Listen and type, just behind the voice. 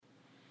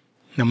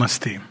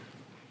Namaste.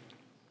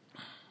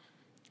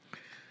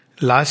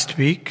 Last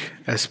week,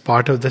 as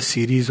part of the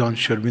series on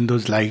Sri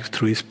Aurobindo's life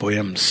through his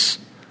poems,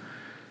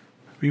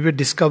 we were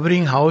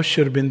discovering how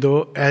Sri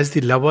Aurobindo, as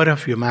the lover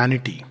of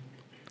humanity,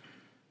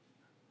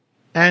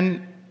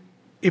 and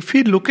if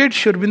we look at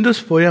Sri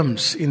Aurobindo's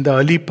poems in the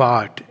early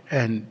part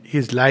and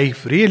his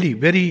life, really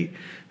very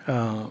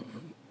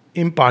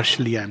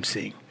impartially, I am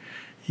saying,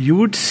 you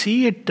would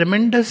see a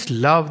tremendous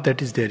love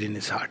that is there in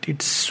his heart.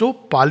 It's so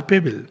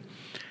palpable.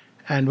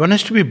 And one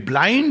has to be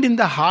blind in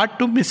the heart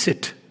to miss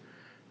it.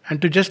 And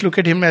to just look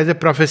at him as a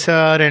professor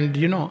and,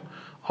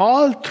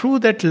 all through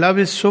that love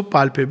is so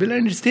palpable.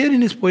 And it's there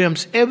in his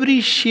poems.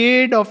 Every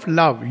shade of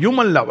love,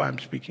 human love I'm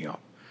speaking of,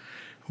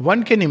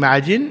 one can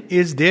imagine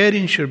is there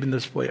in Sri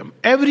Aurobindo's poem.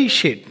 Every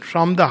shade,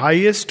 from the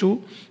highest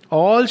to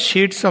all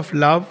shades of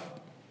love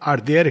are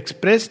there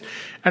expressed.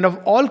 And of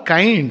all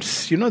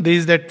kinds, there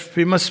is that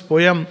famous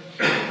poem,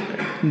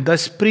 The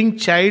Spring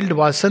Child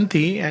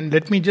Vasanti. And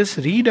let me just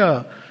read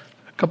a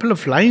couple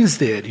of lines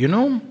there,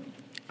 to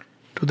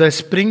the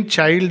spring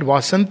child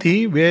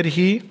Vasanti, where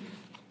he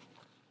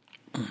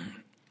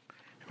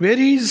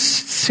is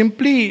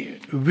simply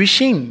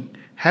wishing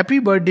happy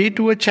birthday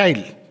to a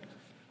child.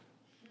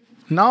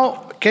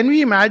 Now, can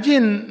we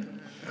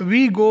imagine,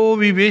 we go,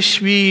 we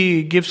wish,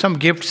 we give some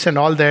gifts and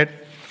all that,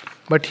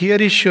 but here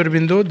is Sri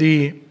Aurobindo,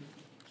 the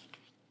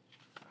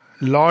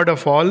Lord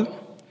of all,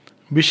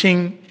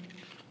 wishing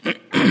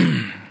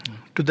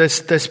to the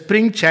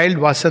spring child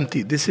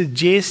Vasanti. This is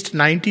Jest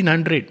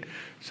 1900.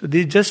 So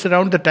this is just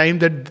around the time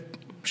that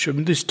Sri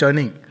Aurobindo is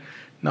turning.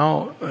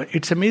 Now,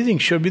 it's amazing.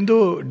 Sri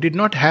Aurobindo did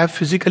not have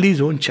physically his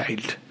own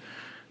child.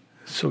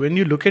 So when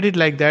you look at it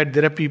like that,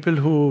 there are people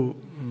who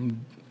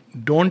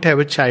don't have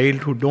a child,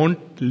 who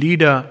don't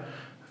lead a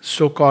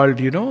so-called,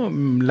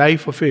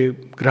 life of a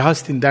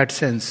grahast in that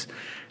sense.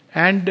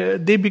 And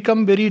they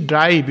become very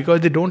dry because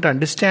they don't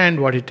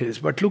understand what it is.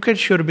 But look at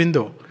Sri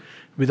Aurobindo.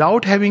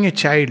 Without having a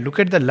child, look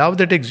at the love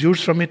that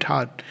exudes from his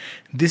heart.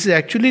 This is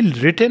actually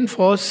written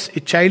for a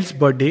child's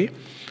birthday,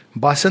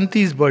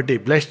 Basanti's birthday,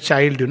 blessed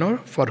child,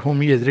 for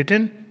whom he has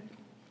written.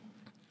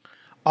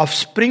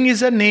 Offspring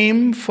is a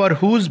name for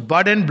whose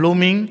bud and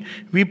blooming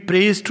we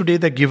praise today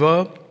the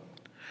giver.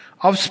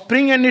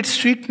 Offspring and its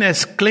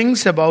sweetness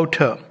clings about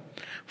her,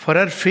 for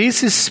her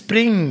face is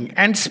spring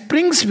and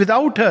springs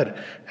without her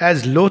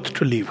as loath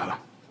to leave her.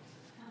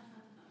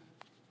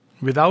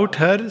 Without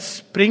her,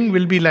 spring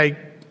will be like,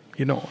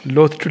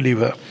 loath to leave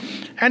her.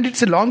 And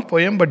it's a long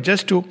poem, but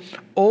just to,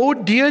 O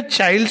dear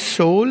child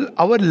soul,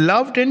 our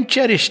loved and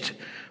cherished,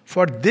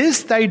 for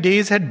this thy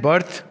days had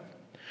birth,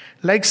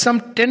 like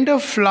some tender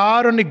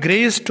flower on a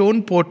grey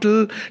stone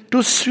portal,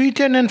 to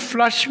sweeten and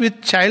flush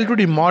with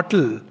childhood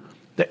immortal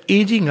the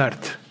aging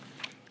earth.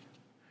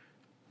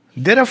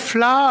 There are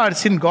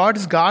flowers in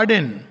God's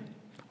garden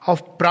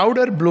of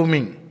prouder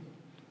blooming,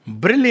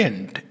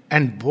 brilliant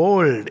and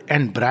bold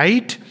and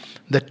bright.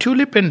 The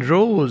tulip and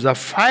rose are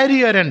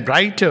fierier and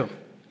brighter,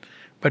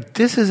 but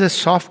this is a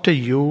softer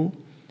hue,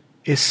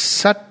 is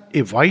such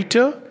a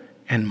whiter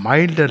and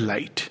milder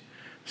light.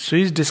 So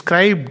he's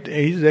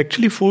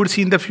actually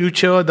foreseen the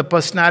future, the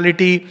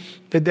personality,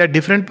 that there are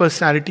different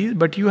personalities,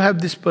 but you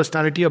have this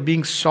personality of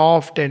being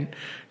soft and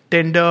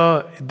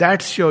tender.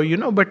 That's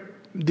your, but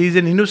there's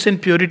an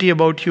innocent purity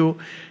about you.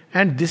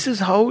 And this is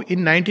how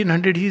in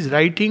 1900 he's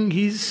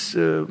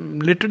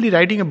literally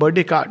writing a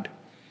birthday card.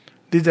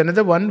 There's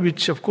another one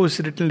which of course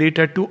is written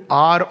later to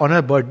R on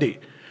her birthday.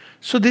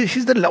 So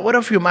he's the lover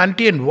of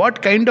humanity, and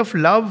what kind of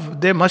love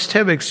they must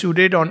have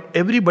exuded on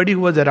everybody who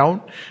was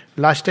around.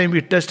 Last time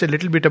we touched a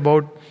little bit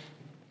about,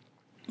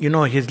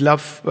 his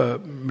love,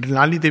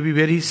 Mrinali Devi,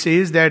 where he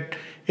says that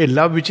a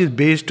love which is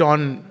based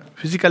on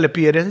physical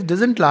appearance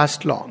doesn't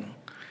last long.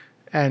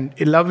 And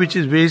a love which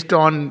is based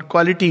on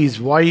qualities,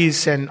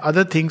 voice and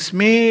other things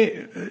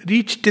may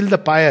reach till the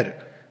pyre,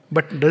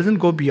 but doesn't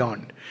go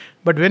beyond.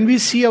 But when we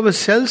see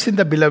ourselves in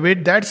the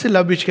beloved, that's a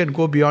love which can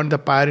go beyond the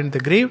pyre and the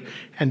grave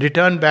and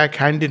return back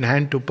hand in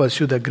hand to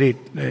pursue the great,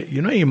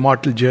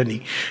 immortal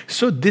journey.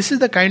 So this is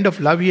the kind of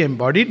love he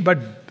embodied, but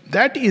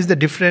that is the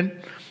different,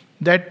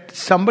 that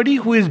somebody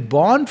who is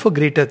born for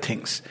greater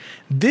things.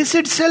 This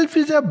itself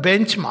is a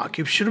benchmark.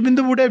 If Sri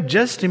Aurobindo would have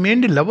just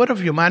remained a lover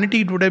of humanity,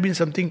 it would have been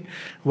something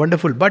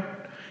wonderful.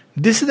 But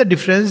this is the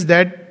difference,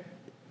 that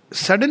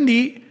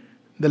suddenly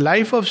the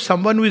life of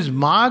someone who is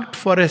marked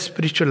for a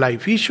spiritual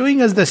life, he's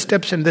showing us the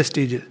steps and the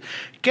stages,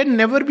 can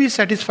never be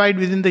satisfied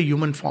within the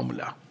human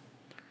formula.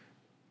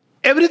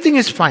 Everything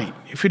is fine.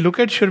 If you look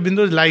at Sri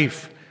Aurobindo's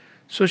life,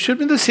 so Sri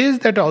Aurobindo says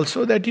that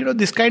also, that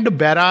this kind of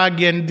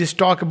vairag and this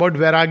talk about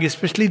vairag,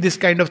 especially this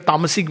kind of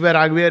tamasic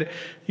vairag, where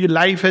your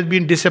life has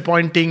been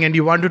disappointing and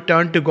you want to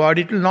turn to God,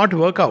 it will not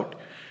work out.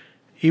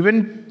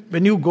 Even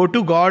when you go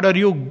to God or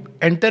you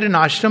enter an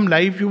ashram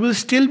life, you will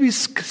still be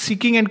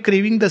seeking and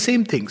craving the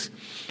same things.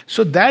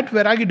 So that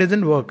vairagi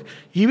doesn't work.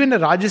 Even a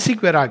rajasic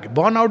vairagi,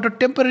 born out of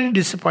temporary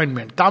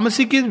disappointment.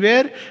 Tamasic is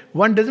where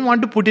one doesn't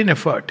want to put in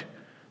effort.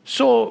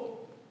 So,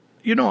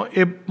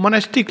 a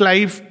monastic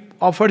life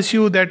offers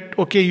you that,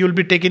 okay, you'll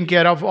be taken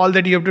care of. All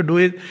that you have to do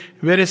is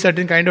wear a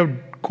certain kind of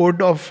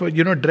coat of,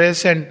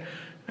 dress and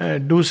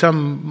do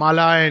some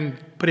mala and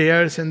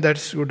prayers, and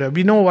that's good.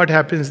 We know what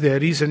happens there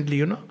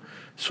recently,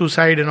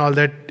 suicide and all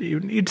that.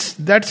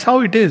 That's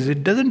how it is.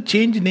 It doesn't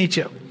change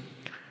nature.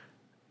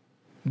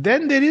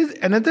 Then there is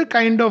another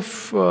kind of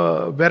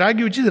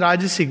vairagya, which is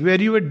rajasic, where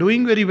you are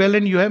doing very well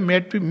and you have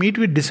meet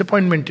with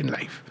disappointment in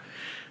life.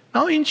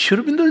 Now in Sri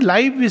Aurobindo's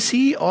life, we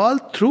see all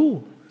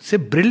through. It's a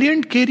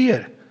brilliant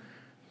career.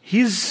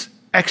 He's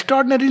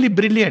extraordinarily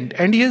brilliant,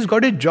 and he has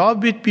got a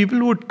job which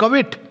people would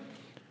covet.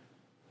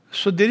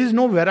 So there is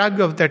no vairagya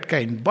of that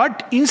kind.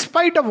 But in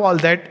spite of all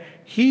that,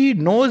 he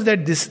knows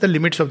that this is the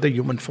limits of the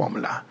human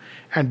formula.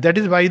 And that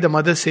is why the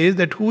mother says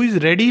that who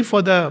is ready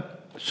for the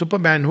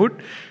supermanhood?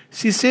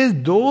 She says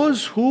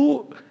those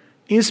who,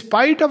 in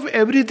spite of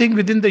everything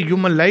within the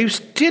human life,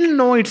 still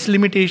know its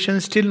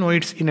limitations, still know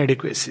its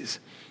inadequacies.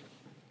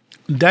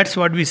 That's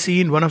what we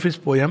see in one of his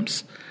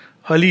poems,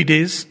 early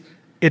days,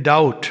 A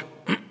Doubt.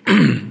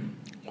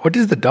 What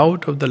is the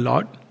doubt of the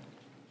Lord?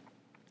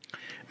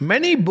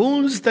 Many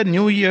boons the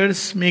New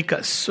Year's make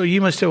us. So he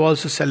must have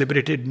also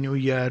celebrated New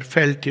Year,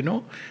 felt,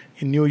 in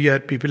New Year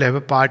people have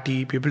a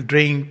party, people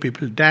drink,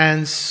 people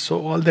dance,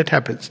 so all that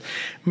happens.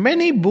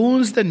 Many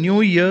boons the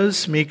New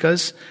Year's make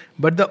us,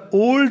 but the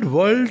old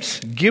world's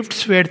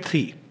gifts were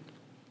three.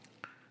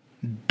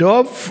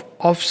 Dove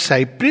of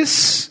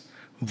Cyprus,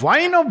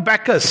 wine of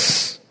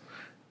Bacchus,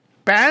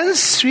 Pan's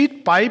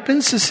sweet pipe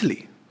in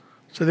Sicily.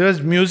 So there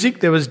was music,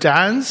 there was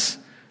dance,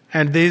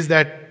 and there is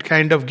that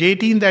kind of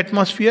gaiety in the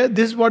atmosphere.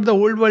 This is what the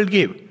old world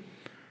gave.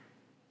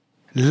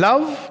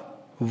 Love,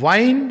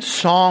 wine,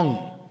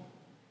 song,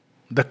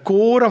 the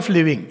core of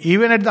living,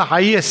 even at the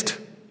highest.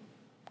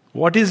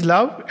 What is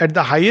love? At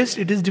the highest,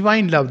 it is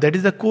divine love. That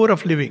is the core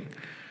of living.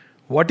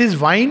 What is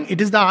wine?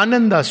 It is the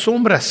ananda,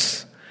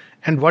 somras.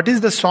 And what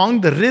is the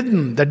song? The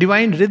rhythm, the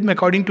divine rhythm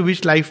according to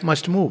which life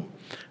must move.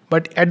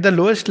 But at the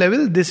lowest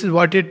level, this is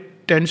what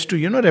it tends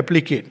to,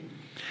 replicate.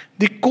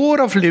 The core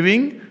of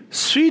living,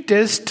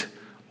 sweetest,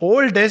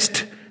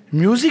 oldest,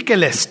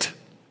 musicalest.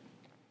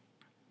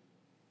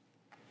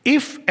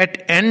 If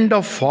at end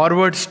of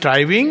forward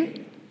striving,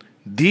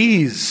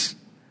 these,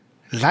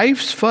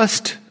 life's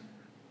first,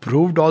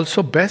 proved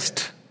also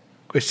best?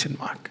 Question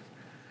mark.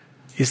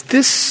 Is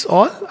this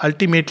all?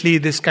 Ultimately,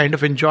 this kind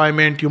of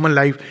enjoyment, human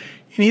life,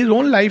 in his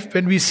own life,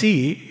 when we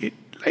see it,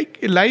 like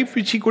a life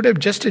which he could have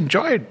just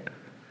enjoyed.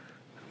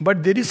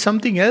 But there is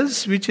something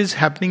else which is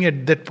happening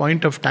at that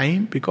point of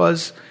time,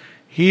 because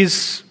he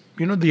is,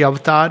 the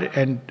avatar,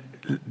 and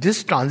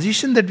this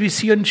transition that we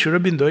see on Sri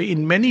Aurobindo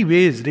in many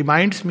ways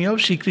reminds me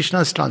of Sri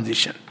Krishna's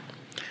transition.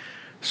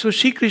 So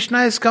Sri Krishna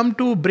has come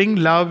to bring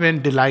love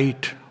and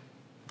delight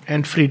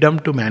and freedom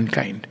to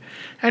mankind.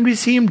 And we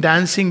see him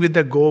dancing with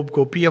the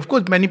gopi. Of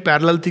course, many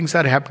parallel things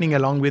are happening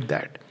along with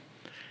that.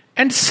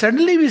 And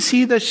suddenly we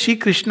see the Sri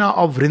Krishna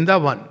of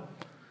Vrindavan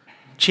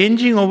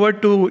changing over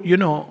to,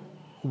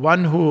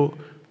 one who,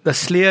 the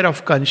slayer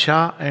of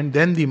Kansha, and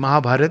then the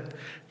Mahabharata,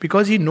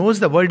 because he knows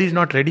the world is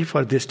not ready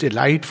for this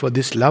delight, for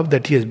this love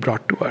that he has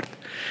brought to earth.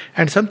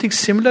 And something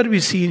similar we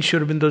see in Sri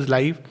Aurobindo's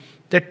life,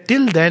 that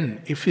till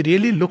then, if we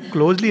really look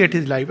closely at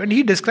his life, and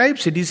he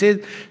describes it, he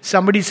says,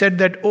 somebody said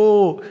that,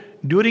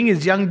 during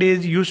his young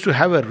days, he used to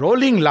have a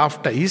rolling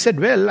laughter. He said,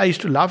 well, I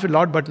used to laugh a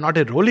lot, but not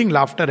a rolling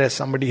laughter, as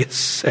somebody has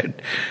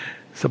said.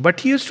 So,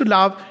 but he used to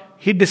laugh.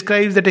 He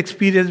describes that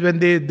experience when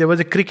there was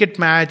a cricket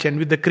match, and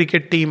with the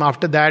cricket team,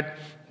 after that,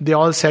 they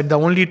all said the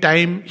only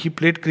time he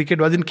played cricket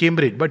was in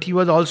Cambridge. But he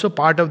was also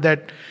part of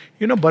that,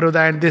 Baroda,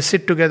 and they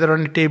sit together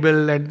on a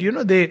table, and,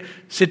 they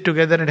sit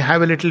together and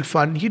have a little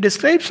fun. He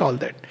describes all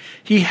that.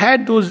 He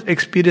had those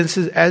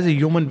experiences as a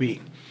human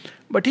being.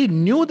 But he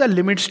knew the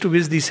limits to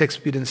which these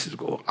experiences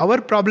go.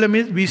 Our problem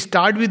is we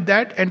start with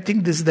that and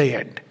think this is the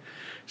end.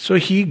 So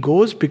he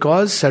goes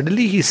because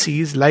suddenly he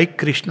sees, like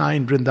Krishna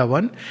in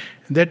Vrindavan,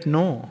 that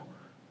no,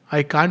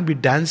 I can't be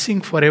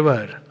dancing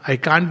forever. I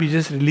can't be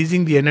just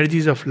releasing the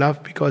energies of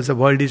love because the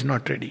world is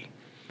not ready.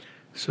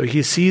 So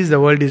he sees the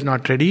world is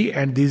not ready,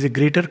 and there is a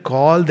greater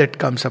call that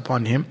comes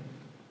upon him.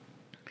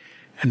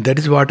 And that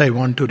is what I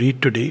want to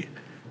read today.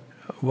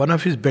 One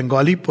of his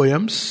Bengali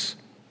poems,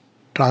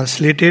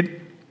 translated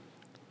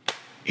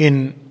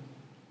in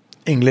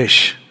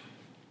English.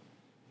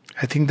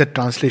 I think the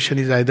translation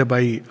is either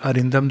by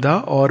Arindam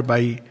Da or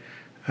by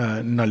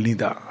Nalini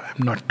Da.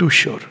 I'm not too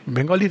sure.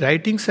 Bengali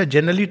writings are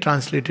generally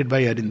translated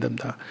by Arindam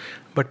Da.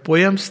 But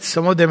poems,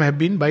 some of them have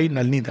been by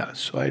Nalini Da.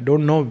 So I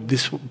don't know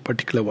this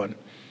particular one.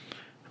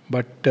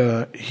 But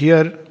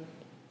here,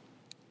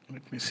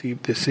 let me see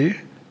if they say.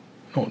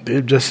 No,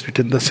 they've just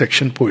written the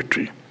section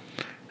poetry.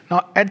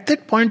 Now, at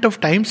that point of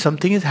time,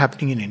 something is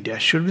happening in India.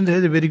 Sri Aurobindo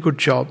has a very good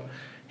job.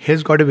 He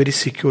has got a very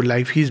secure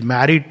life. He's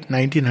married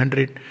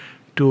 1900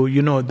 to,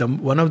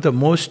 one of the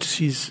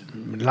most,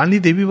 Lani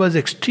Devi was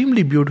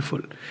extremely beautiful.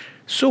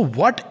 So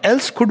what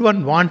else could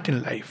one want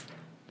in life?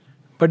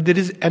 But there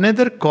is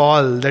another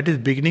call that is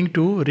beginning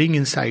to ring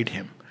inside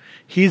him.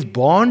 He is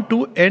born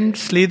to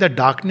slay the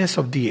darkness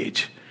of the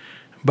age.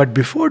 But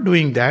before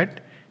doing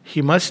that,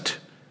 he must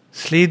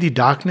slay the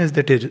darkness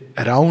that is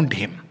around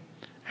him.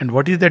 And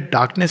what is that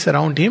darkness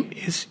around him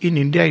is in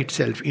India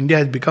itself. India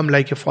has become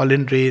like a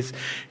fallen race.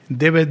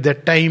 There were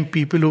that time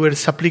people who were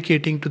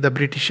supplicating to the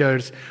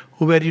Britishers,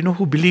 who were,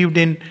 who believed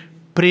in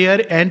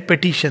prayer and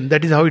petition.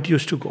 That is how it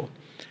used to go.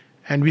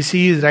 And we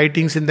see his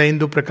writings in the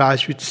Hindu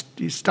Prakash, which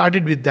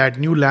started with that,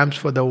 new lamps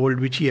for the old,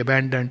 which he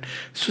abandoned.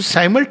 So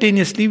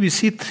simultaneously, we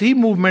see three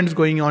movements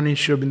going on in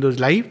Sri Aurobindo's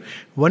life.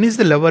 One is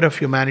the lover of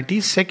humanity.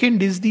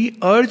 Second is the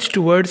urge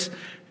towards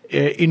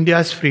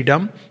India's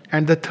freedom.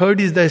 And the third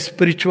is the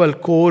spiritual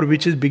core,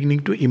 which is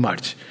beginning to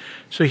emerge.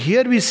 So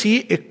here we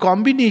see a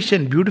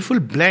combination, beautiful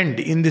blend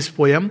in this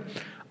poem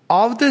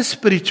of the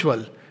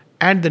spiritual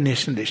and the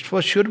nationalist.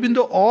 For Sri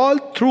Aurobindo, all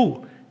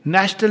through,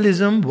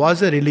 nationalism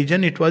was a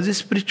religion, it was a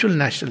spiritual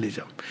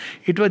nationalism.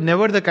 It was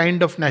never the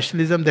kind of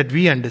nationalism that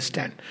we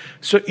understand.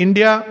 So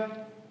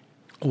India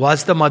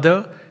was the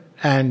mother,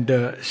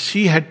 and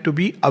she had to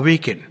be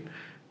awakened.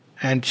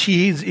 And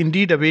she is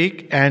indeed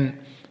awake. And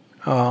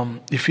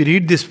if you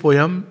read this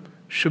poem,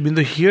 Sri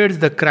Aurobindo hears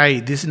the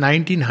cry. This is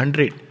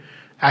 1900.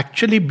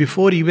 Actually,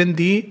 before even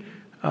the,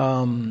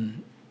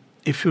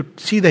 if you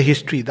see the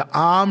history, the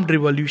armed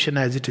revolution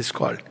as it is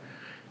called,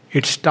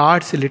 it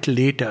starts a little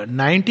later.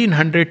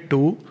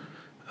 1902,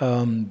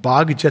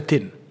 Bagh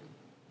Jatin,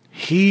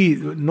 he,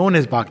 known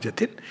as Bagh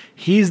Jatin,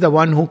 he is the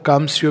one who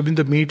comes, Sri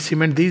Aurobindo meets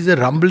him, and there is a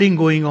rumbling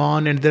going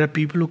on, and there are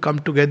people who come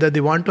together,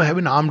 they want to have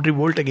an armed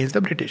revolt against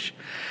the British.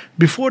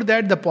 Before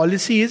that, the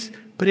policy is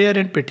prayer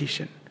and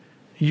petition.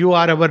 You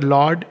are our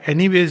Lord,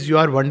 anyways you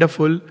are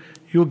wonderful,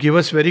 you give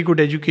us very good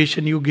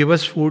education, you give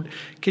us food,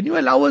 can you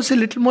allow us a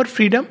little more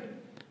freedom?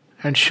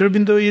 And Sri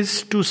Aurobindo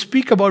is to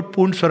speak about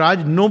Purn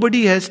Swaraj.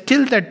 Nobody has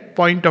till that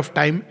point of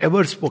time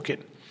ever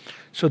spoken.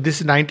 So this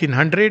is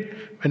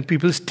 1900, when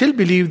people still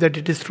believe that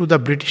it is through the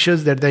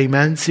Britishers that the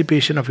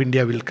emancipation of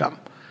India will come.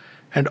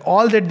 And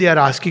all that they are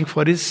asking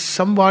for is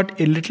somewhat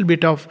a little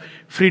bit of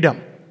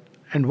freedom.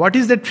 And what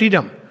is that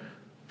freedom?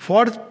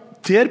 For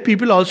their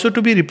people also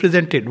to be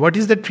represented. What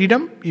is that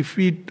freedom? If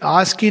we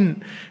ask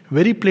in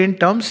very plain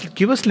terms,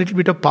 give us a little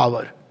bit of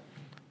power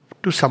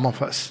to some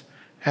of us.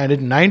 And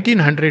in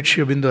 1900,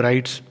 Sri Aurobindo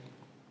writes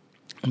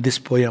this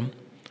poem,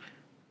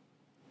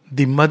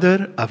 The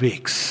Mother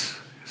Awakes.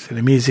 It's an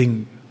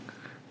amazing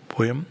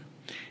poem.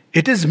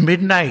 It is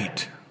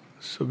midnight.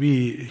 So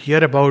we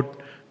hear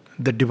about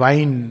the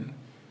divine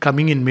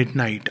coming in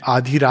midnight.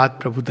 Adhi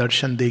Raat Prabhu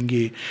Darshan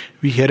Denge.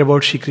 We hear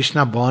about Shri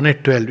Krishna born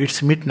at 12.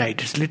 It's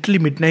midnight. It's literally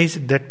midnight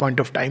at that point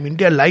of time.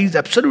 India lies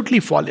absolutely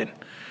fallen.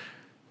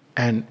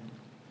 And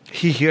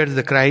he hears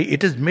the cry,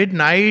 it is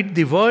midnight,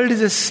 the world is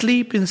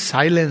asleep in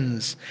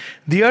silence.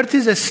 The earth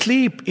is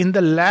asleep in the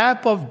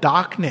lap of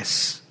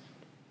darkness.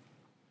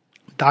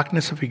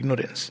 Darkness of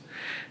ignorance.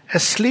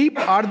 Asleep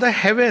are the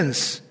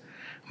heavens,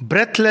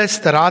 breathless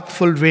the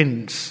wrathful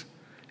winds.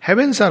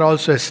 Heavens are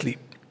also asleep.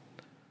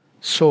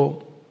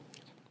 So,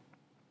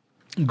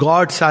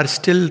 gods are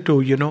still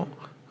to,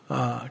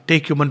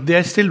 take human. They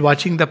are still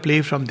watching the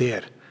play from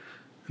there.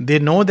 They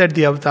know that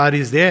the avatar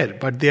is there,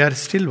 but they are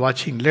still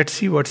watching. Let's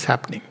see what's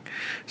happening.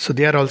 So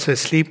they are also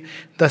asleep.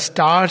 The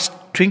stars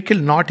twinkle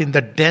not in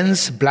the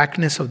dense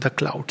blackness of the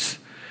clouds.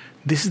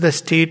 This is the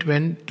state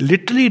when,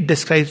 literally it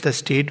describes the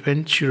state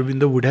when Sri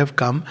Aurobindo would have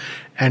come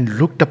and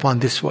looked upon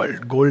this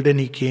world. Golden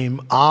he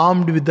came,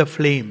 armed with the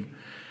flame,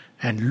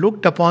 and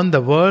looked upon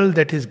the world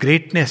that his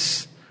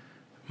greatness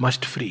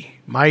must free.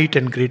 Might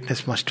and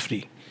greatness must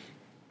free.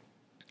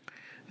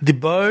 The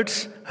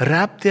birds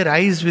wrap their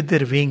eyes with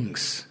their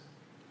wings.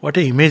 What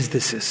an image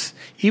this is.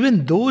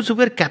 Even those who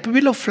were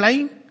capable of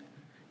flying,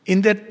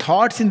 in their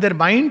thoughts, in their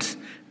minds,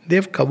 they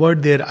have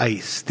covered their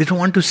eyes. They don't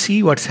want to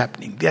see what's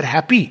happening. They are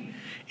happy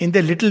in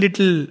their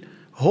little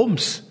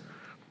homes.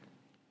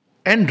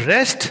 And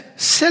rest,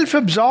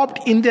 self-absorbed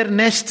in their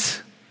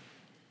nests.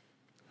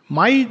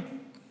 I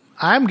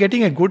am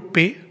getting a good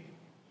pay.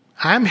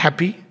 I am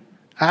happy.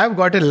 I have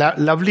got a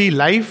lovely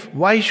life.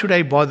 Why should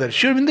I bother?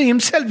 Sri Aurobindo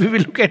himself, we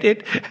will look at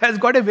it, has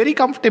got a very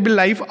comfortable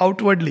life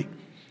outwardly.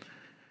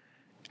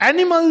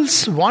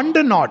 Animals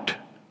wander not,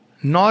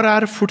 nor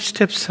are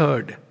footsteps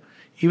heard.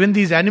 Even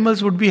these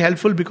animals would be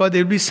helpful because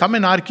there will be some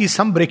anarchy,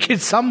 some breakage,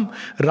 some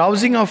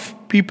rousing of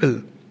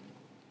people.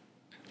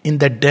 In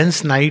that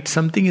dense night,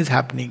 something is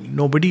happening.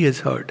 Nobody has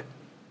heard.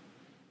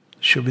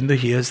 Sri Aurobindo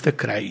hears the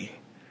cry.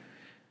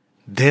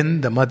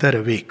 Then the mother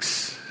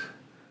awakes.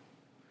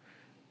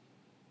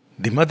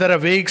 The mother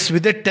awakes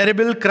with a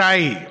terrible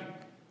cry.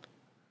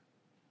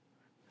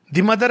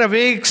 The mother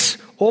awakes,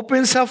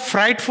 opens her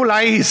frightful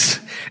eyes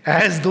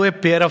as though a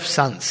pair of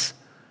suns.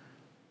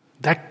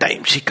 That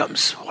time she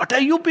comes. What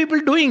are you people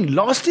doing?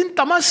 Lost in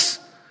tamas.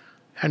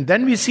 And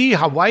then we see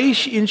how, why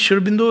in Sri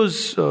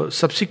Aurobindo's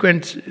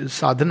subsequent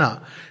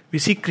sadhana, we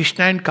see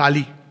Krishna and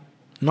Kali,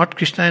 not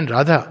Krishna and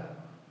Radha.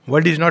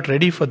 World is not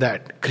ready for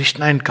that.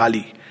 Krishna and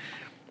Kali.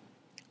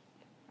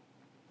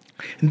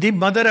 The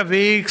mother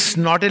awakes,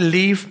 not a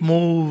leaf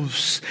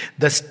moves.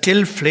 The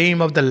still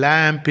flame of the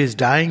lamp is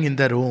dying in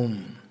the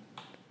room.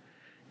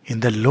 In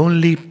the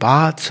lonely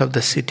paths of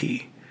the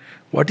city,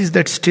 What is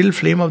that still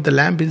flame of the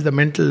lamp? Is the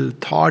mental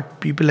thought.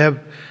 People have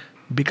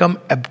become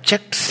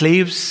abject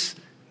slaves.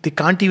 They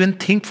can't even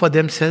think for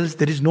themselves.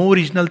 There is no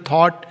original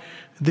thought.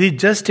 There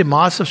is just a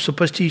mass of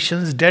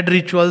superstitions, dead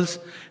rituals,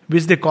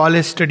 which they call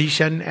as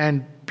tradition,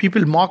 and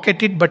people mock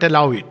at it but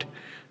allow it.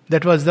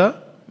 That was the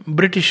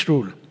British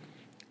rule.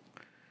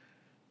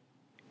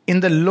 In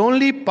the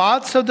lonely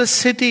paths of the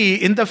city,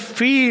 in the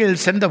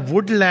fields and the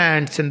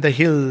woodlands and the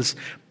hills,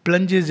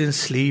 plunges in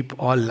sleep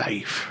all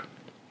life.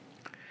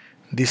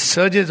 The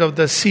surges of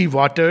the sea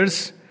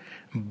waters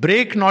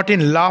break not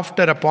in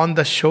laughter upon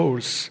the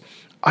shores.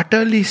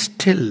 Utterly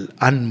still,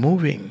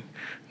 unmoving,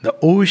 the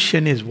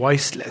ocean is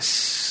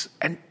voiceless.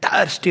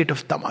 Entire state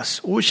of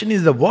tamas. Ocean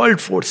is the world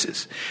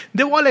forces.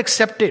 They've all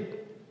accepted.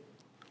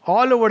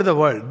 All over the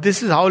world.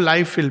 This is how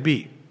life will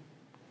be.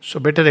 So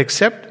better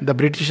accept. The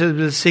Britishers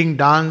will sing,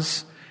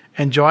 dance,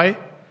 enjoy.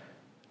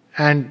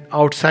 And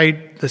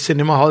outside the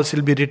cinema halls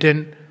will be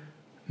written,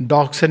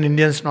 dogs and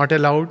Indians not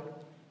allowed.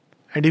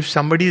 And if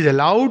somebody is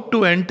allowed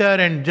to enter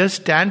and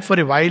just stand for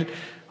a while,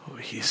 oh,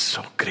 he is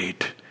so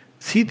great.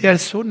 See, they are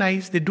so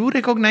nice. They do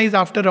recognize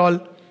after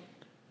all.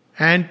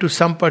 And to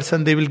some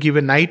person they will give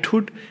a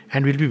knighthood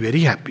and will be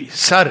very happy.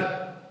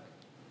 Sir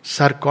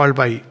called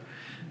by.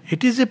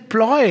 It is a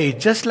ploy,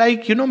 just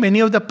like, many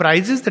of the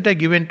prizes that are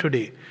given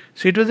today.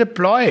 So it was a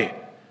ploy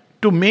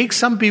to make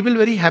some people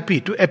very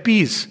happy, to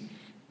appease.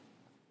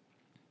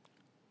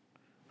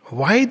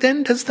 Why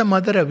then does the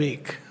mother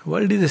awake?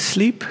 World is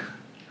asleep.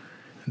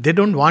 They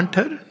don't want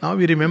her. Now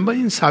we remember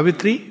in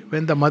Savitri,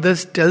 when the mother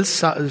tells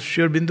Sri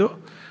Aurobindo,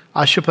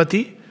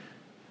 Ashwapati,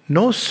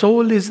 no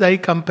soul is thy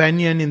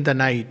companion in the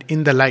night,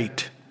 in the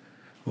light.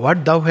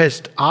 What thou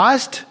hast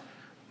asked,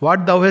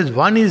 what thou hast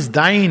won is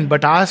thine,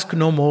 but ask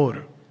no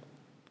more.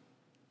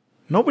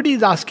 Nobody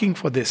is asking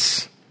for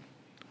this.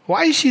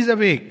 Why she is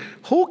awake?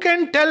 Who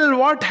can tell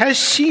what has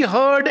she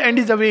heard and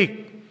is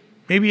awake?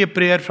 Maybe a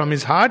prayer from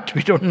his heart,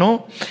 we don't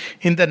know.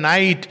 In the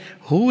night,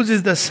 whose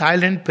is the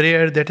silent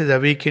prayer that has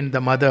awakened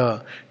the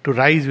mother to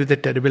rise with a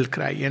terrible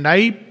cry? And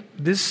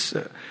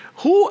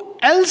who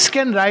else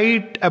can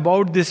write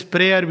about this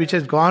prayer which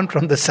has gone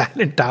from the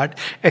silent heart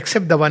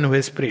except the one who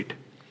has prayed?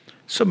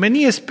 So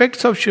many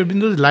aspects of Sri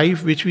Aurobindo's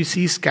life which we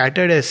see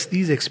scattered as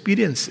these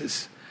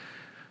experiences.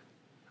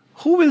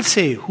 Who will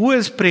say, who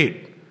has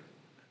prayed?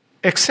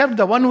 Except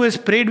the one who has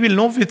prayed will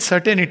know with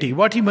certainty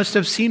what he must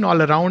have seen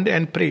all around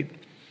and prayed.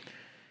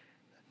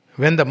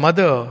 When the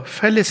mother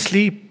fell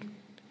asleep,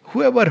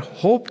 whoever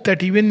hoped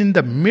that even in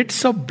the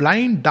midst of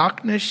blind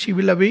darkness she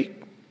will awake?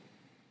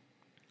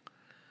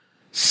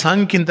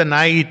 Sunk in the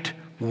night,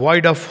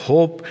 void of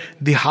hope,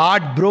 the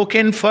heart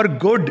broken for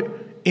good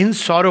in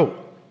sorrow.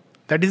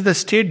 That is the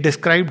state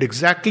described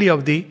exactly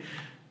of the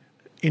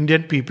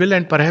Indian people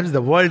and perhaps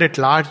the world at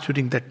large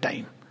during that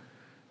time.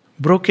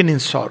 Broken in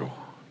sorrow,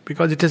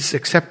 because it is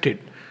accepted.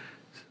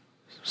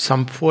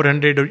 Some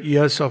 400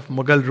 years of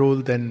Mughal rule,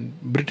 then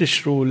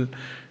British rule,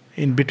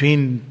 in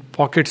between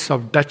pockets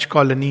of Dutch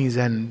colonies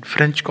and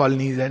French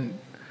colonies, and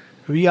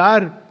we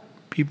are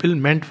people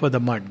meant for the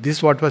mud. This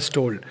is what was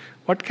told.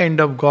 What kind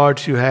of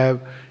gods you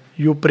have?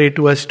 You pray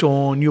to a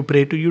stone, you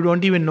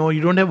don't even know,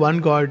 you don't have one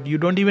God, you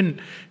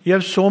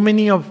have so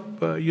many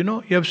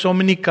you have so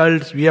many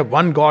cults, we have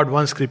one God,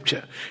 one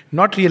scripture.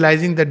 Not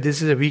realizing that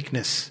this is a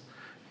weakness,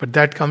 but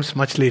that comes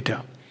much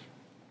later.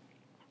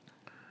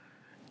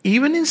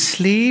 Even in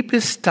sleep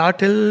is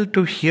startled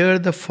to hear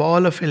the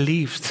fall of a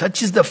leaf.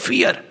 Such is the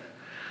fear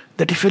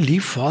that if a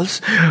leaf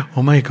falls,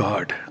 oh my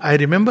God. I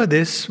remember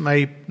this,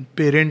 my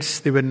parents,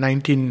 they were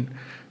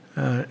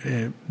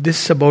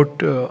this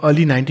about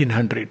early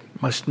 1900,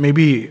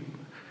 maybe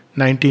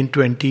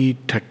 1920,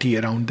 30,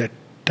 around that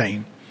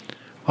time,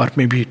 or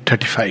maybe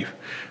 35.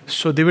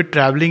 So they were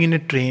traveling in a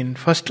train,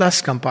 first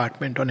class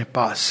compartment on a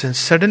pass, and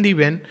suddenly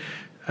when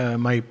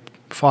my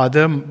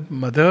father,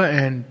 mother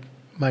and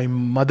my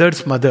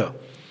mother's mother,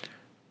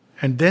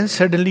 and then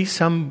suddenly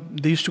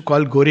they used to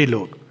call Gore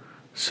Log.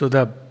 So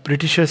the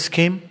Britishers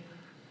came,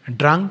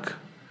 drunk,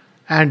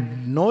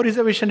 and no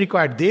reservation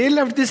required. They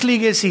left this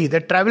legacy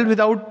that travel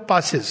without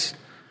passes,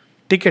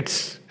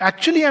 tickets.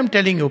 Actually, I'm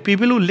telling you,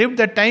 people who lived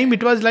that time,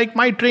 it was like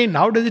my train.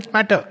 How does it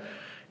matter?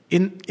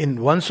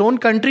 In one's own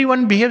country,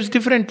 one behaves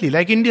differently.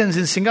 Like Indians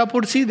in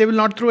Singapore, see, they will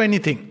not throw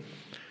anything.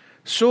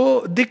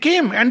 So they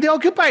came and they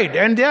occupied,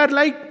 and they are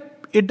like,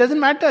 it doesn't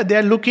matter. They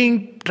are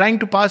looking, trying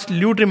to pass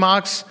lewd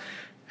remarks,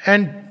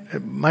 and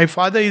my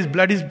father's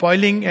blood is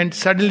boiling, and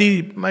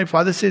suddenly my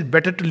father says,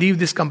 better to leave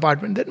this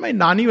compartment. Then my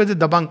nani was a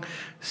dabang.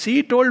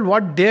 She told,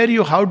 what dare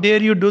you, how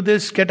dare you do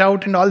this, get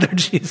out and all that.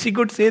 She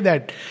could say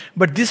that.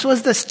 But this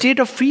was the state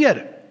of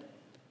fear.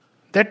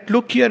 That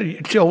look here,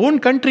 it's your own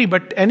country,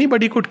 but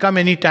anybody could come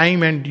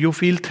anytime and you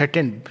feel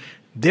threatened.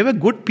 They were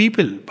good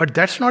people, but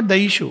that's not the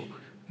issue.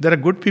 There are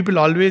good people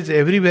always,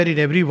 everywhere, in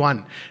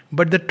everyone.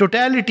 But the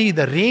totality,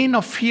 the reign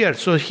of fear.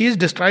 So he is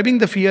describing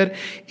the fear.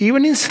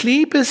 Even in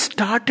sleep is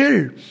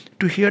startled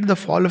to hear the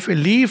fall of a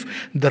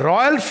leaf. The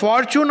royal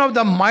fortune of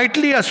the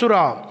mighty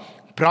Asura.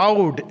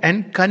 Proud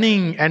and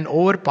cunning and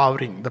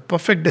overpowering. The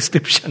perfect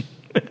description.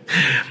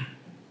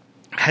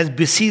 has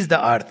besieged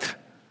the earth.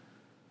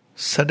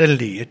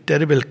 Suddenly, a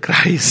terrible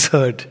cry is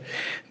heard.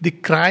 The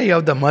cry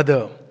of the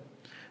mother.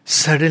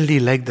 Suddenly,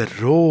 like the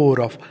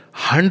roar of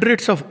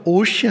hundreds of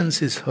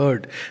oceans is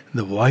heard.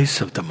 The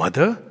voice of the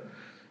mother.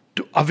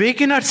 To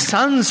awaken her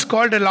sons,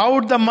 called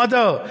aloud the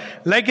mother,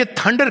 like a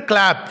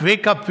thunderclap.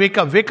 Wake up, wake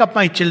up, wake up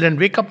my children,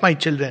 wake up my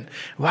children.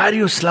 Why are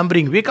you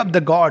slumbering? Wake up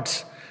the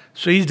gods.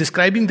 So he's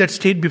describing that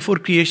state before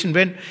creation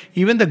when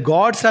even the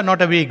gods are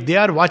not awake. They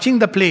are watching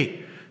the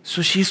play.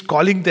 So she's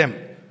calling them.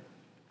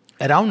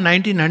 Around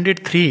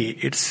 1903,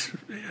 it's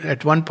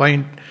at one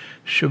point,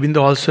 Sri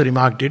Aurobindo also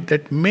remarked it,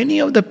 that many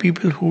of the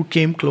people who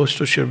came close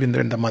to Sri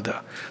Aurobindo and the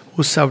mother,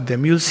 who served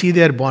them, you'll see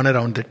they are born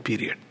around that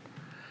period.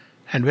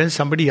 And when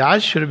somebody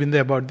asks Sri Aurobindo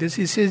about this,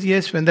 he says,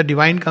 yes, when the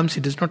divine comes,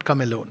 he does not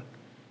come alone.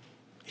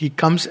 He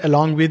comes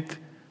along with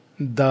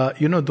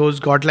those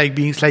godlike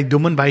beings like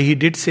Duman Bhai. He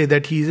did say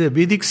that he is a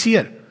Vedic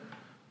seer.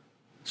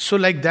 So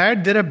like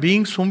that, there are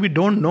beings whom we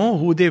don't know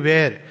who they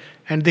were.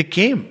 And they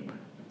came.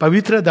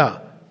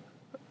 Pavitrada,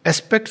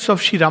 aspects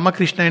of Sri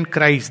Ramakrishna and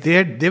Christ.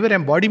 They were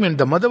embodiment.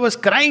 The mother was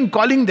crying,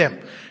 calling them.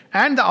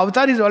 And the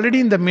avatar is already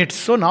in the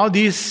midst. So now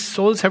these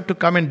souls have to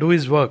come and do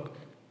his work.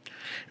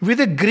 With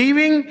a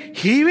grieving,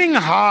 heaving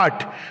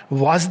heart,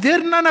 was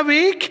there none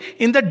awake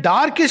in the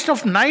darkest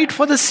of night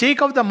for the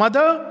sake of the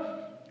mother?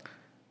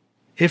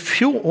 A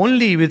few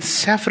only with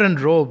saffron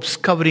robes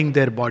covering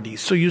their bodies.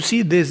 So you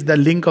see this, the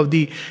link of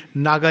the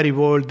Naga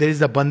revolt. There is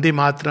the Bande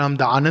Matram,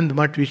 the Anand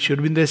Mat, which Sri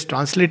Aurobindo has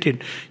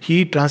translated.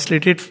 He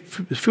translated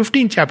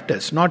 15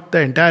 chapters, not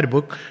the entire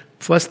book.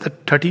 First the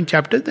 13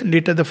 chapters, then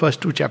later the first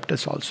 2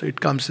 chapters also.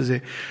 It comes as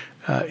a,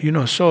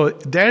 so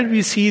there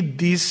we see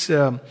this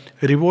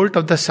revolt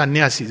of the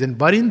sannyasis. And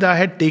Barinda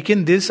had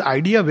taken this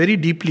idea very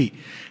deeply.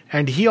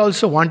 And he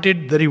also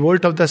wanted the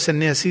revolt of the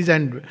sannyasis,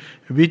 and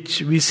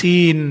which we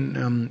see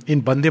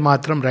in Bande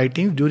Matram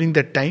writings during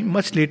that time,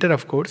 much later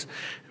of course,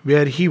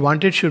 where he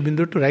wanted Sri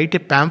Aurobindo to write a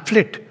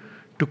pamphlet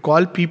to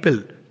call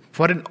people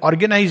for an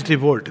organized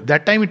revolt.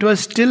 That time it was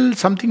still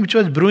something which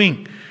was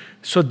brewing.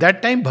 So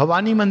that time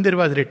Bhavani Mandir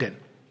was written,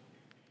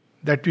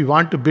 that we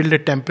want to build a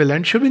temple.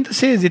 And Sri Aurobindo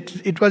says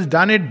it was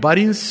done at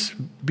Barin's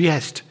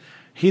behest.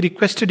 He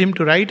requested him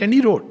to write and he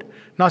wrote.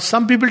 Now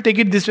some people take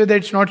it this way, that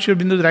it's not Sri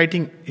Aurobindo's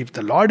writing. If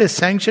the Lord has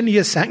sanctioned, he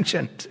has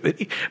sanctioned. It's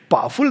very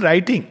powerful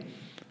writing.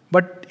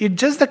 But it's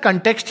just the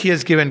context he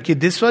has given.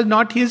 This was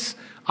not his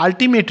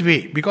ultimate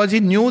way, because he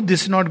knew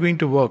this is not going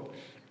to work.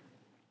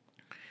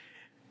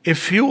 A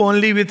few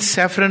only with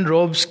saffron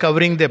robes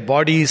covering their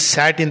bodies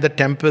sat in the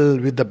temple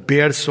with the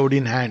bare sword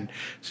in hand.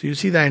 So you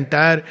see the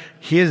entire,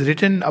 he has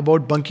written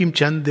about Bankim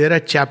Chand. There are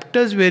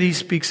chapters where he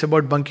speaks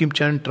about Bankim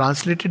Chand,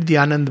 translated the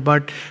Anand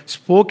Bhatt,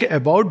 spoke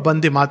about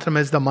Bande Matram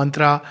as the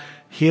mantra.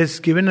 He has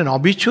given an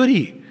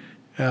obituary,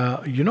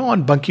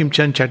 on Bankim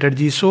Chand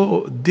Chatterjee.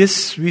 So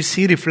this we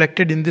see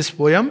reflected in this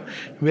poem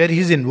where he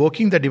is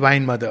invoking the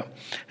Divine Mother.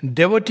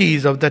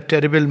 Devotees of the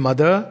terrible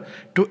mother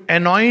to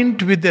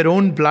anoint with their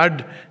own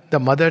blood the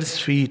mother's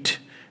feet,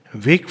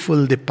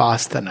 wakeful they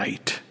pass the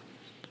night.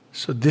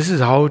 So this is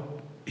how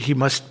he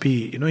must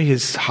be,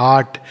 his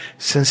heart,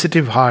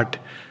 sensitive heart,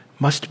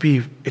 must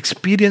be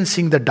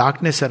experiencing the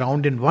darkness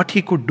around and what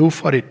he could do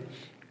for it.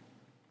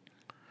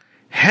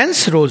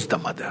 Hence rose the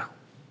mother.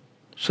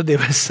 So there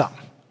were some.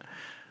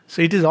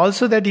 So it is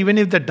also that even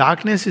if the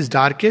darkness is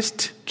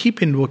darkest,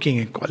 keep invoking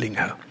and calling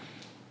her.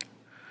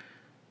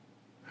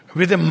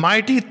 With a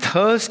mighty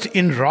thirst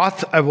in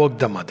wrath awoke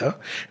the mother.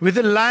 With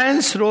a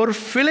lion's roar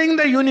filling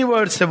the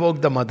universe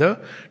awoke the mother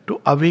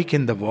to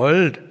awaken the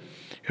world.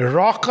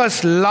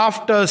 Raucous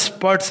laughter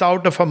spurts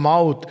out of her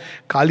mouth.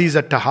 Kali's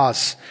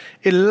attahas.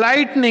 A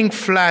lightning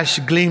flash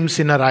gleams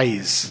in her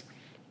eyes.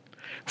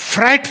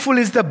 Frightful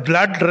is the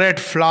blood-red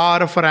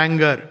flower of her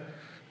anger.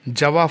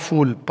 Java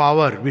fool,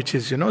 power, which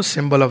is,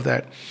 symbol of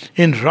that.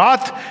 In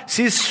wrath,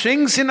 she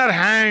swings in her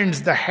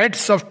hands the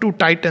heads of 2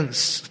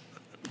 titans.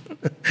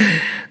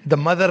 The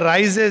mother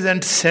rises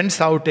and sends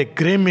out a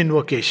grim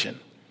invocation.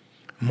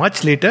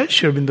 Much later,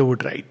 Sri Aurobindo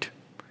would write,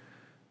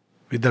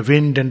 with the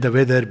wind and the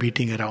weather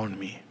beating around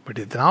me.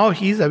 But now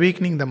he is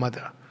awakening the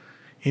mother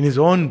in his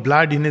own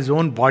blood, in his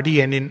own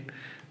body, and in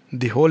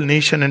the whole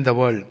nation and the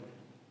world.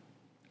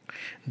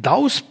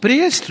 Thou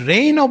sprayest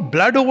rain of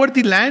blood over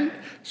the land.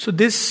 So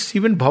this,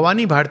 even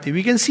Bhavani Bharati,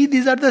 we can see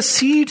these are the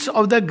seeds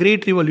of the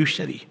great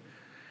revolutionary.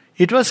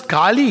 It was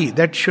Kali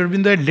that Sri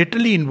Aurobindo had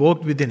literally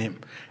invoked within him.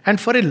 And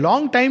for a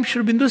long time,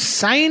 Sri Aurobindo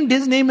signed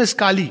his name as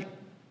Kali.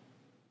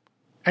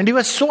 And he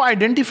was so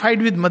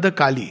identified with Mother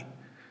Kali.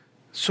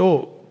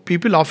 So,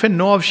 people often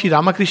know of Sri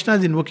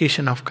Ramakrishna's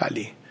invocation of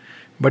Kali.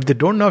 But they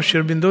don't know of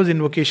Sri Aurobindo's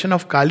invocation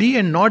of Kali,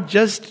 and not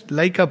just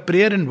like a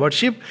prayer and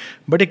worship,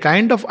 but a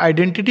kind of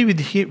identity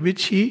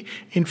which he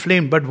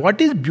inflamed. But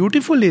what is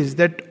beautiful is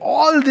that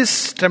all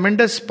this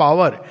tremendous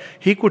power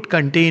he could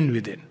contain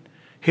within.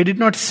 He did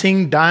not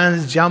sing,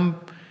 dance,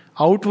 jump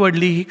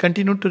outwardly. He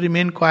continued to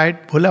remain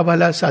quiet. Bhola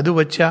bhala, sadhu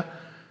bacha,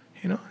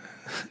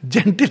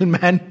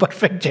 gentleman,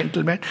 perfect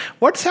gentleman.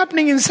 What's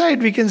happening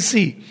inside we can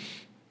see.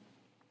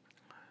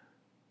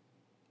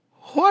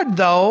 What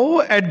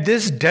thou at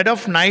this dead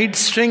of night,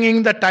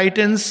 stringing the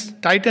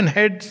titan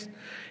heads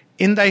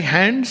in thy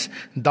hands,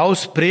 thou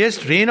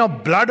sprayest rain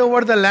of blood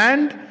over the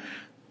land?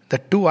 The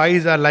two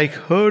eyes are like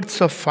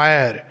hearths of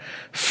fire.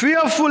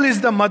 Fearful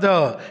is the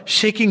mother,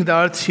 shaking the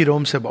earth she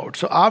roams about.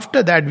 So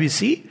after that we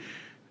see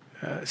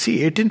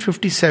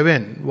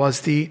 1857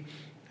 was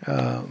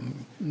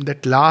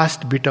that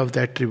last bit of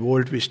that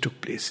revolt which took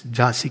place,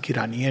 Jhansi Ki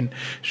Rani. And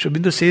Sri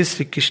Aurobindo says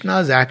Sri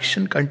Krishna's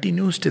action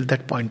continues till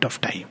that point of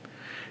time.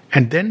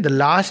 And then the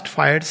last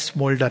fires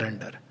smolder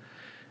under.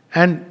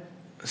 And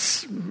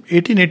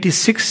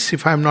 1886,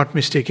 if I am not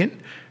mistaken,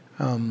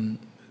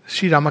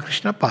 Sri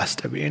Ramakrishna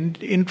passed away.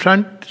 And in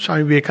front,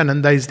 Swami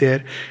Vivekananda is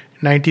there,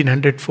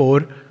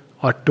 1904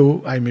 or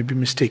 2, I may be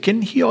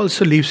mistaken. He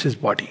also leaves his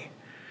body.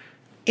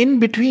 In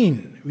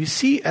between, we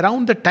see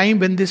around the time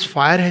when this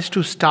fire has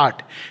to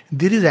start,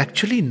 there is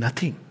actually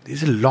nothing. There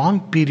is a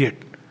long period,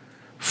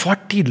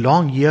 40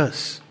 long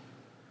years.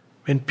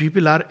 When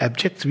people are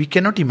abject, we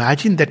cannot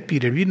imagine that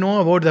period. We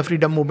know about the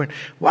freedom movement,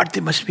 what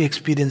they must be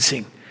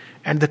experiencing,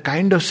 and the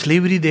kind of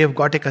slavery they have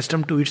got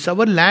accustomed to. It's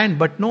our land,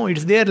 but no,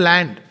 it's their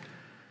land.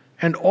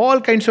 And all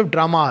kinds of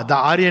drama, the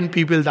Aryan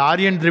people, the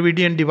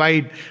Aryan-Dravidian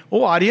divide.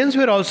 Oh, Aryans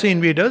were also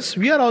invaders.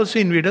 We are also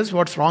invaders.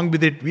 What's wrong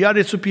with it? We are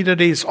a superior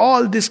race.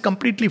 All this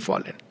completely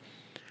fallen.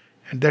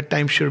 At that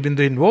time, Sri Aurobindo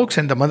invokes,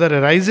 and the mother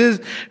arises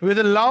with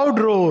a loud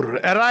roar.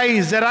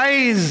 Arise,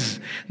 arise!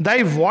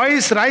 Thy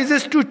voice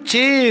rises to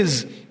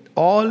chase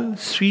all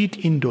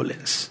sweet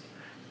indolence.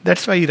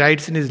 That's why he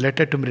writes in his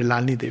letter to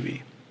Mrilani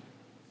Devi.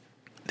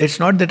 It's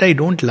not that I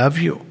don't love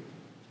you.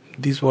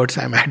 These words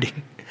I'm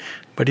adding.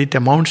 But it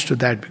amounts to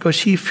that because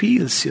she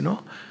feels,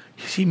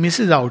 she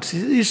misses out. She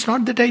says, it's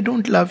not that I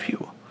don't love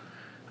you.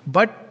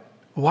 But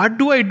what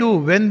do I do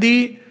when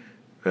the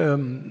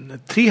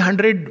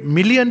 300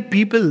 million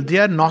people, they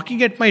are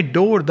knocking at my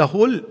door, the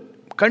whole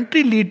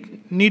country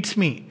needs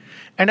me.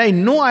 And I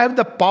know I have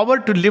the power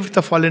to lift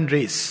the fallen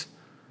race.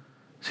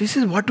 So he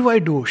says, what do I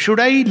do? Should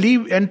I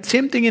leave? And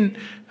same thing in,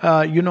 Sri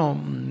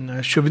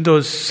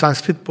Aurobindo's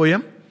Sanskrit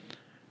poem,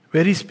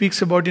 where he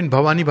speaks about in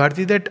Bhavani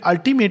Bharati that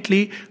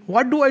ultimately,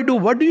 what do I do?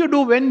 What do you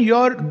do when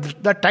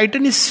the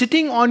titan is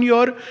sitting on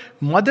your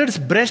mother's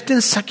breast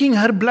and sucking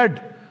her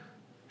blood?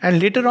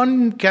 And later on,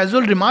 in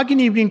casual remark in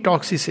evening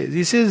talks, he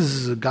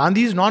says,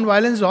 Gandhi's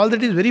non-violence, all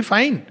that is very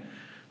fine.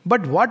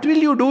 But what will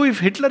you do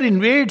if Hitler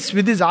invades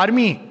with his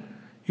army?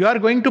 You are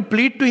going to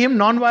plead to him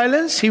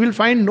non-violence? He will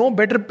find no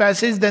better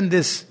passage than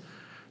this.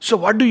 So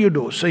what do you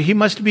do? So he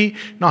must be...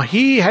 Now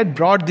he had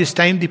brought this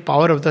time the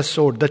power of the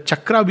sword. The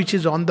chakra which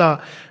is on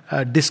the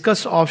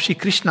discus of Shri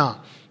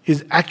Krishna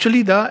is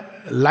actually the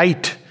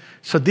light.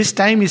 So this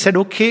time he said,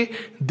 okay,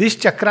 this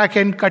chakra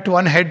can cut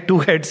one head, two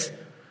heads.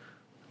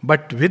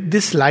 But with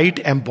this light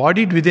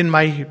embodied within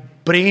my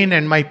brain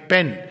and my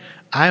pen,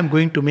 I am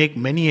going to make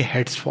many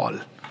heads fall.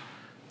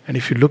 And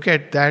if you look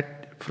at that,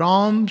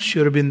 from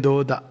Sri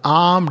Aurobindo, the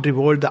armed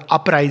revolt, the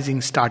uprising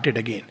started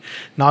again.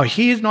 Now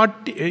he is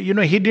not,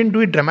 he didn't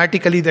do it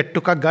dramatically, that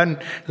took a gun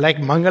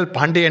like Mangal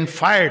Pandey and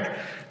fired.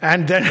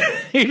 And then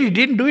he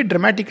didn't do it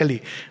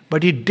dramatically.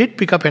 But he did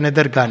pick up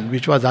another gun,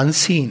 which was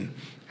unseen.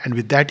 And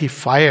with that he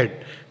fired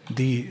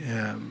the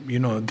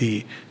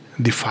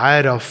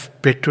fire of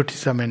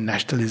patriotism and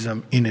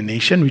nationalism in a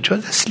nation which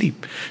was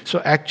asleep.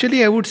 So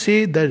actually I would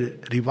say the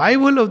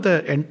revival of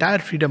the entire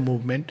freedom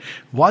movement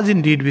was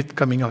indeed with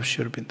coming of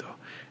Sri Aurobindo.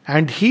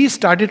 And he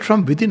started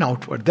from within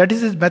outward. That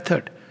is his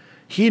method.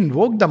 He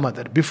invoked the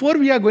mother. Before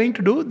we are going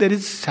to do,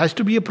 has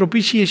to be a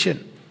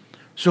propitiation.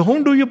 So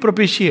whom do you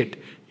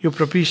propitiate? You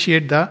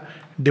propitiate the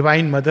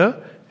Divine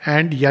Mother,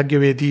 and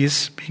Yagyavedi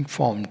is being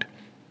formed.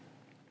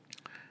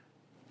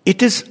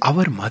 It is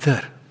our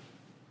mother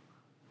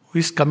who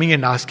is coming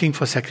and asking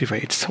for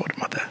sacrifice. It's our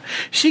mother.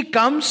 She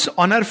comes,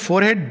 on her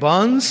forehead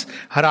burns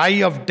her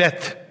eye of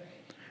death.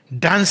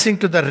 Dancing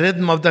to the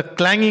rhythm of the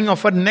clanging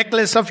of a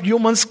necklace of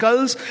human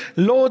skulls,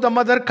 lo, the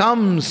mother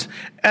comes.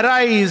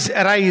 Arise,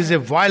 arise, a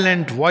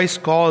violent voice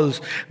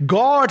calls.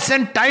 Gods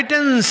and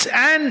titans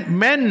and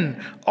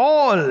men,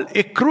 all,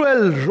 a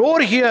cruel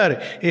roar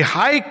here, a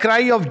high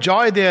cry of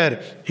joy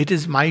there. It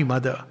is my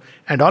mother.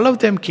 And all of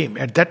them came.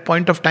 At that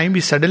point of time,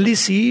 we suddenly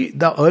see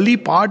the early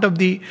part of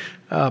the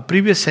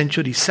previous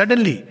century.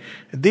 Suddenly,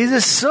 there is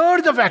a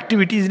surge of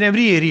activities in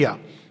every area.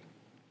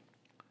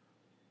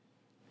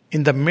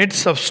 In the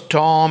midst of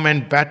storm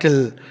and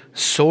battle,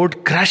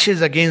 sword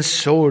crashes against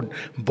sword,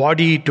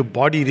 body to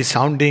body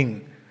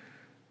resounding.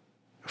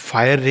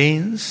 Fire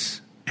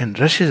reigns and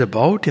rushes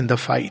about in the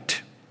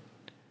fight.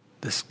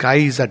 The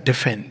skies are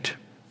deafened.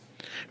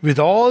 With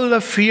all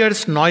the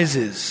fierce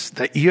noises,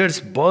 the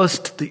ears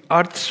burst, the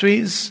earth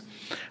sways.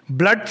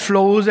 Blood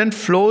flows and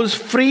flows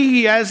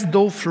free as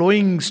though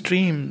flowing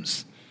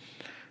streams.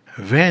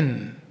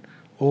 When,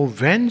 oh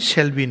when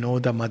shall we know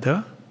the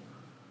mother?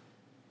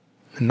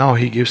 Now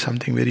he gives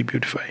something very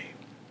beautiful.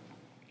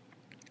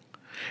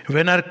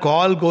 When her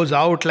call goes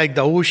out like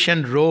the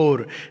ocean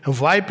roar,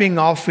 wiping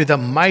off with a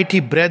mighty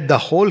breath the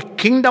whole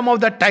kingdom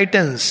of the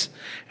Titans,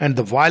 and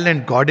the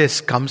violent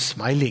goddess comes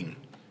smiling.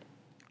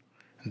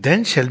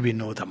 then shall we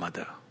know the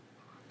mother.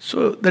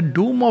 So the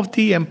doom of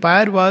the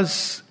empire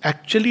was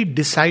actually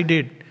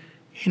decided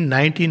in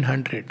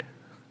 1900.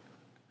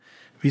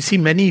 We see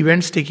many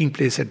events taking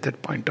place at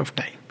that point of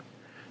time.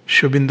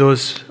 Sri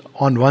Aurobindo's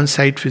on one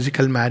side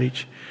physical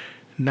marriage.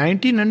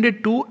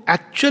 1902,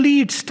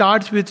 actually it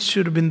starts with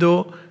Sri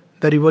Aurobindo,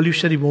 the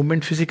revolutionary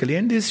movement physically,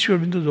 and this is Sri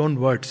Aurobindo's own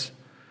words.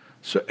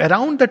 So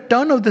around the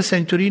turn of the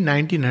century,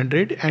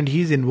 1900, and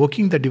he is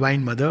invoking the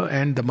Divine Mother,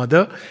 and the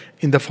Mother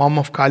in the form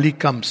of Kali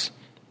comes.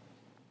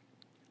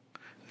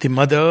 The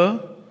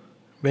Mother,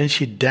 when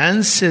she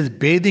dances,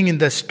 bathing in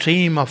the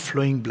stream of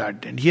flowing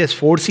blood, and he has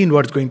foreseen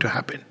what's going to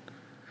happen.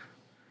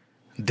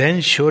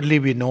 Then surely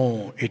we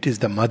know it is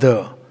the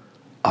Mother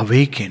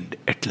awakened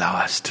at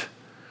last.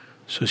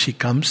 So she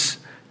comes,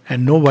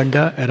 and no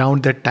wonder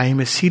around that time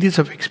a series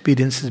of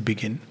experiences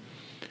begin.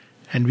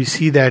 And we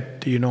see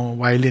that,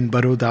 while in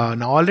Baroda,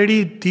 now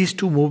already these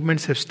two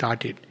movements have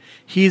started.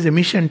 He is a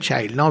mission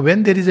child. Now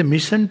when there is a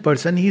mission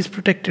person, he is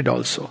protected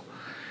also.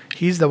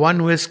 He is the one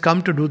who has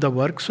come to do the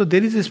work, so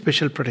there is a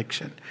special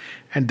protection.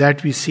 And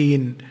that we see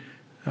in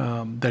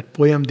that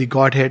poem, The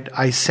Godhead,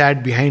 I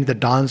sat behind the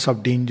dance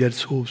of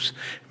danger's hoofs,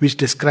 which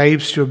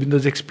describes Sri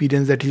Aurobindo's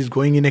experience that he is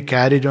going in a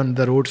carriage on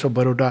the roads of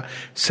Baroda.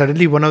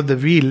 Suddenly one of the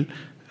wheel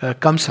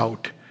comes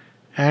out,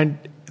 and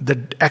the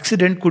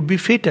accident could be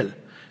fatal.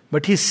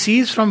 But he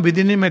sees from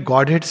within him a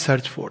Godhead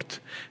surge forth.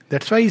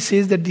 That's why he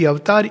says that the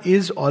avatar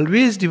is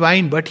always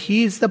divine, but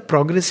he is the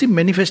progressive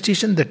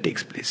manifestation that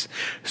takes place.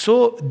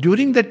 So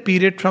during that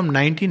period from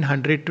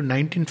 1900 to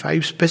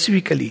 1905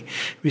 specifically,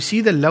 we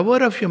see the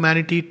lover of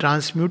humanity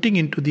transmuting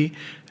into the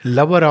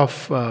lover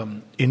of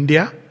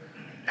India,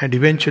 and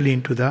eventually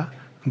into the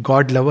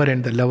God lover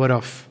and the lover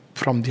of,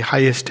 from the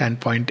highest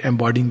standpoint,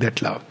 embodying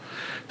that love.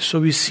 So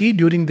we see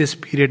during this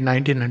period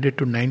 1900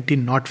 to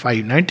 1905.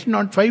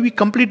 1905 he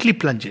completely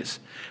plunges,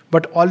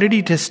 but already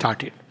it has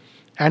started.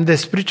 And the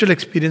spiritual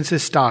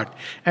experiences start.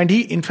 And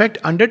he in fact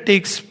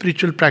undertakes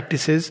spiritual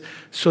practices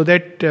so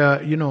that,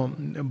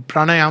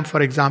 pranayam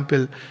for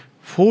example,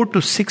 4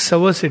 to 6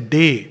 hours a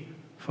day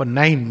for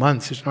 9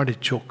 months. It's not a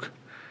joke.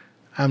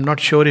 I'm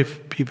not sure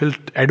if people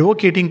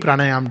advocating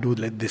pranayam do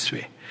like this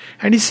way.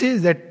 And he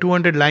says that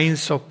 200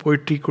 lines of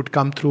poetry could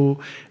come through,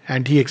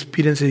 and he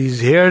experiences,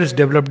 his hairs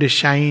developed a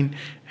shine,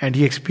 and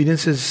he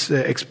experiences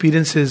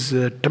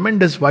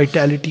tremendous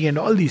vitality and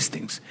all these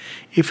things.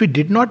 If he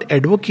did not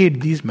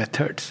advocate these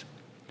methods,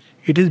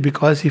 it is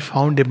because he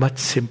found a much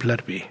simpler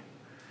way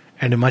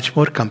and a much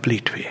more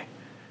complete way.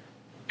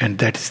 And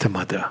that is the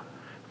Mother.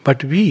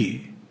 But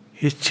we,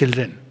 his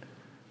children,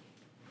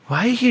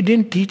 why he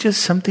didn't teach us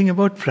something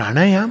about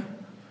pranayam?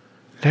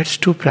 Let's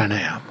do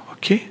pranayam,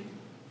 okay?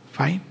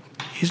 Fine.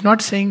 He's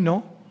not saying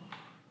no.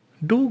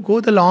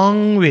 Go the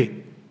long way.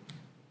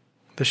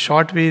 The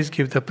short way is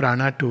give the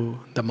prana to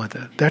the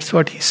Mother. That's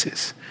what he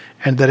says.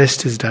 And the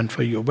rest is done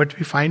for you. But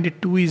we find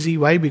it too easy.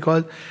 Why?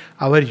 Because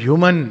our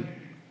human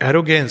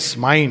arrogance,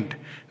 mind.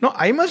 No,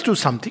 I must do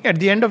something. At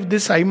the end of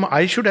this,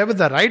 I should have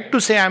the right to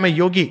say I am a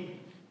yogi.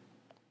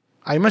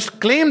 I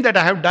must claim that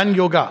I have done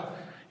yoga.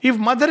 If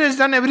Mother has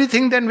done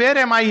everything, then where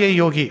am I a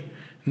yogi?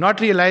 Not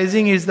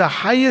realizing is the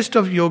highest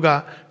of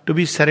yoga to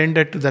be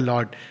surrendered to the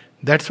Lord.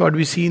 That's what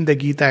we see in the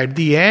Gita. At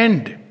the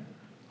end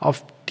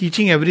of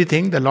teaching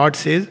everything, the Lord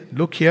says,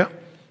 look here,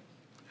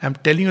 I'm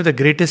telling you the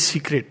greatest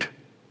secret.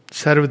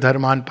 Sarv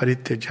dharman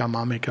parityaja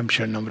mamekam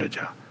sharanam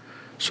vraja.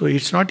 So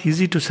it's not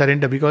easy to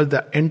surrender because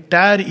the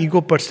entire ego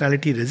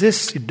personality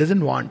resists. It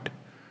doesn't want.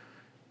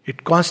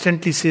 It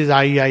constantly says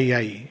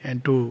I.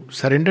 And to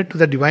surrender to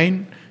the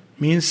divine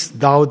means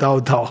thou.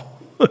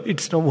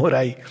 It's no more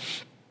I.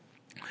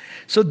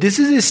 So this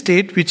is a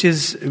state which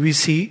is, we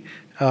see,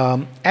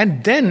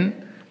 and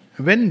then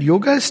when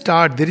yoga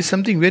starts, there is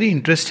something very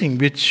interesting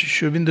which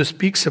Sri Aurobindo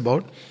speaks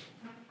about.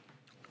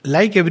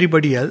 Like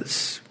everybody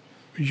else,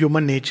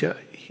 human nature,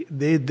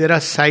 there are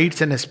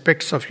sides and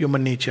aspects of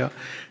human nature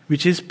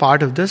which is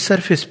part of the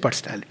surface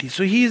personality.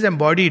 So he is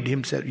embodied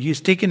himself. He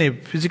has taken a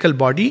physical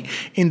body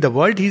in the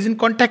world. He is in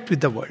contact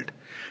with the world.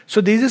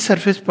 So there is a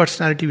surface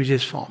personality which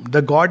is formed.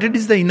 The Godhead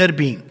is the inner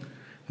being.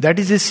 That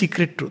is a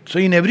secret truth. So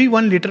in every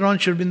one, later on,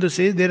 Sri Aurobindo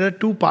says there are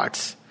two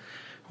parts.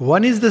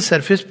 One is the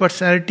surface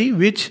personality,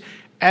 which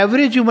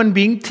average human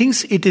being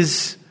thinks it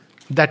is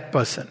that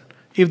person.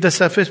 If the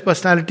surface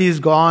personality is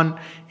gone,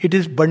 it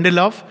is bundle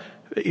of,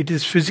 it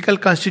is physical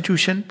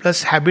constitution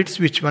plus habits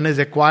which one has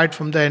acquired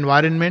from the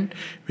environment,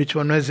 which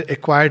one has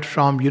acquired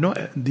from,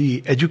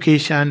 the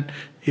education,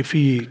 if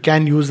we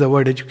can use the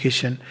word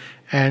education,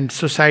 and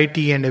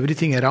society and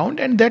everything around,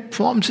 and that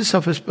forms a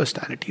surface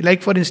personality.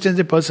 Like for instance,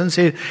 a person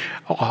says,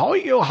 oh,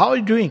 how are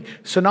you doing?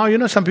 So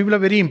now, some people are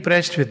very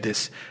impressed with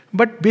this.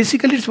 But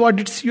basically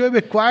you have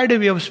acquired a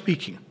way of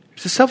speaking.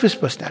 It's a surface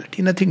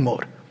personality, nothing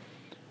more.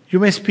 You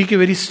may speak a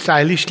very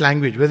stylish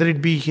language, whether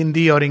it be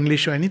Hindi or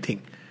English or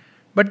anything.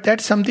 But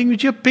that's something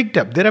which you have picked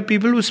up. There are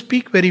people who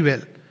speak very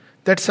well.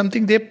 That's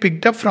something they have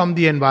picked up from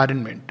the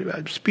environment.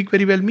 Speak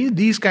very well means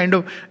these kind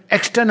of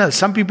external.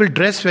 Some people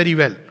dress very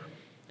well.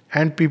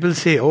 And people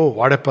say, oh,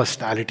 what a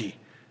personality.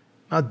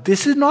 Now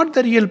this is not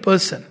the real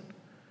person.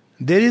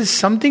 There is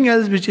something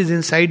else which is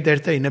inside,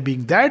 that's the inner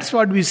being. That's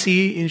what we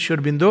see in Sri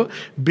Aurobindo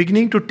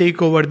beginning to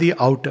take over the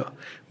outer.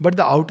 But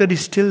the outer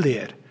is still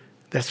there.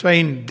 That's why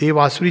in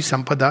Devasuri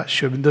Sampada,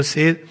 Sri Aurobindo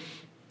says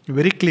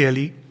very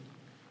clearly,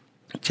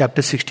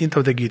 chapter 16th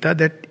of the Gita,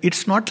 that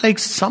it's not like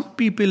some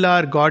people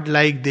are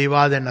God-like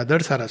Devas and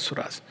others are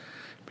Asuras.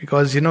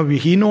 Because,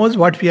 he knows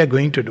what we are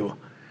going to do.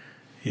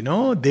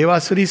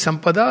 Devasuri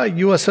Sampada,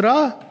 you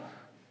Asura,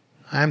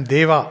 I am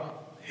Deva.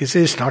 He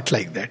says it's not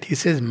like that. He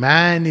says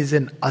man is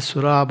an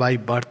Asura by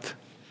birth.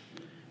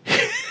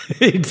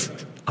 It's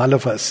all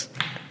of us.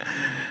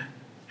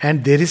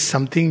 And there is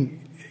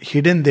something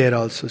hidden there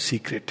also,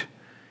 secret.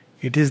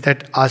 It is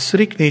that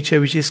Asuric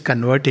nature which is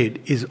converted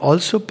is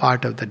also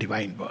part of the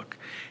divine work.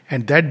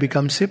 And that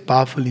becomes a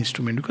powerful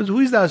instrument. Because who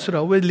is the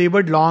Asura? Who has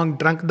labored long,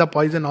 drunk the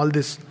poison, all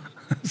this.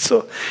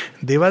 So,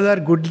 Devas are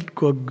good,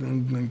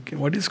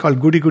 what is called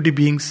goody-goody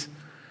beings.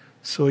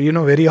 So,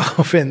 very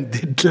often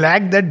they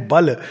lack that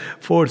bal,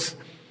 force.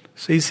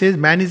 So he says,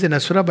 man is an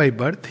Asura by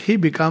birth, he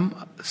becomes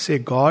a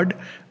God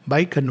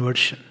by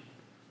conversion.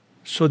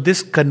 So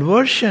this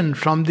conversion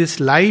from this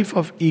life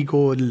of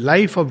ego,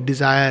 life of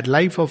desire,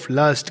 life of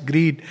lust,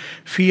 greed,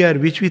 fear,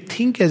 which we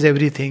think as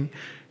everything,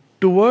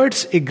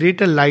 towards a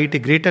greater light, a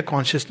greater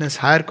consciousness,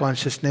 higher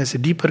consciousness, a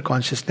deeper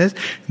consciousness,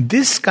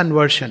 this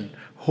conversion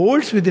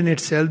holds within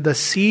itself the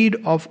seed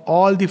of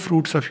all the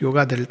fruits of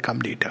yoga that will come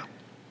later.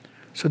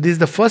 So this is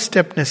the first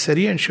step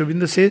necessary, and Sri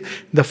Aurobindo says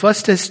the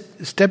first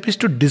step is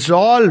to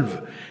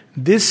dissolve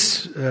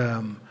this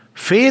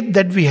faith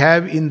that we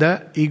have in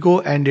the ego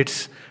and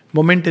its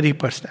momentary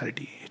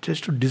personality. It is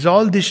to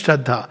dissolve this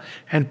Shraddha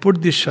and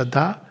put this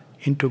Shraddha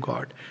into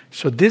God.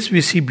 So this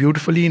we see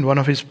beautifully in one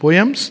of his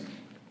poems.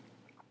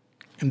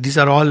 And these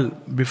are all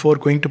before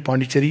going to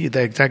Pondicherry.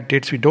 The exact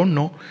dates we don't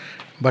know,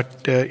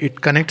 but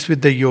it connects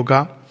with the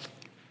yoga.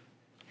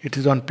 It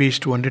is on page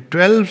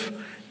 212,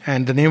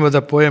 and the name of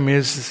the poem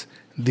is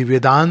The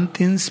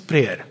Vedantin's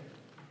Prayer.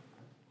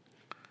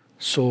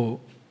 So,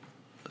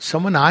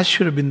 someone asked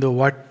Sri Aurobindo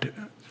what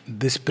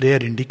this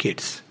prayer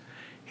indicates.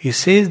 He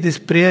says this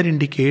prayer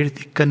indicates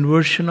the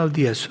conversion of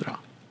the Asura.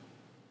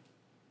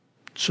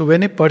 So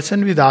when a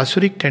person with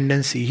Asuric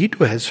tendency, he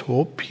too has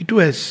hope, he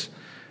too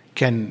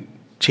can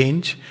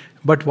change,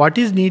 but what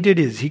is needed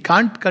is, he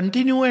can't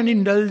continue and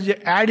indulge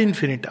ad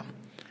infinitum.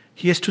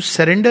 He has to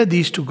surrender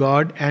these to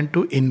God and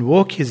to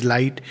invoke His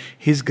light,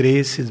 His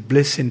grace, His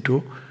bliss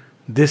into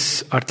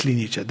this earthly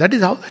nature. That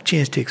is how the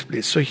change takes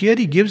place. So here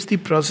he gives the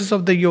process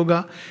of the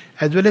yoga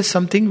as well as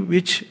something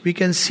which we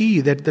can see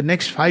that the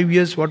next 5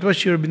 years, what was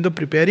Sri Aurobindo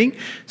preparing?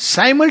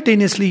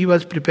 Simultaneously he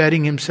was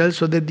preparing himself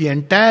so that the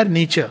entire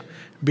nature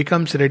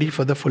becomes ready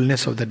for the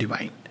fullness of the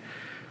divine.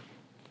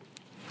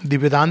 The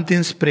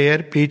Vedantin's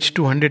Prayer, page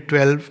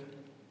 212.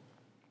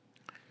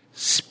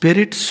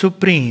 Spirit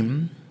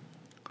Supreme,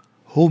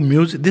 who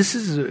music. This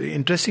is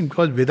interesting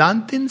because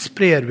Vedantin's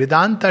prayer,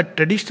 Vedanta,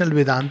 traditional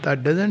Vedanta,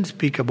 doesn't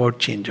speak about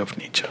change of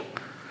nature.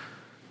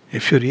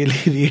 If you really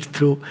read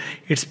through,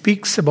 it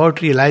speaks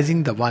about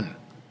realizing the one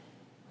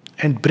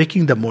and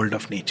breaking the mold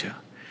of nature.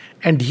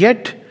 And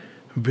yet,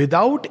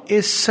 without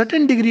a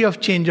certain degree of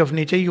change of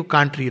nature, you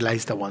can't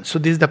realize the one. So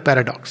this is the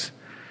paradox.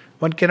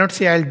 One cannot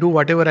say, I'll do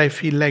whatever I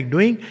feel like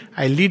doing,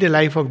 I'll lead a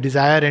life of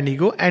desire and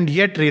ego, and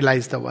yet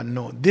realize the one.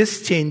 No,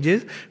 this change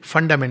is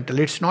fundamental.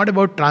 It's not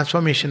about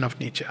transformation of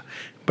nature,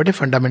 but a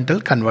fundamental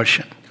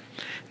conversion.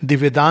 The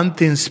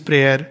Vedantin's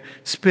Prayer,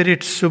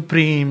 Spirit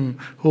Supreme,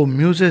 who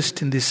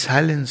musest in the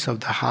silence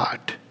of the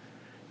heart,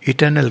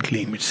 eternal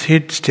gleam, it's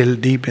hid still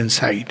deep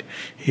inside.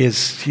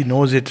 He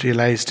knows it,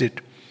 realized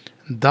it.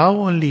 Thou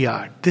only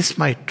art, this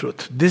my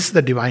truth, this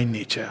the divine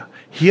nature.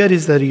 Here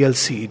is the real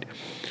seed.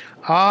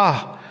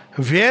 Ah,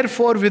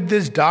 wherefore with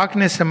this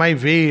darkness am I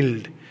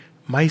veiled?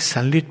 My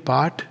sunlit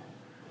part?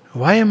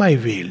 Why am I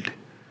veiled?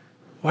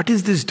 What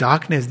is this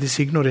darkness, this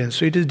ignorance?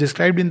 So it is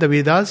described in the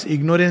Vedas,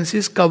 ignorance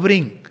is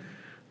covering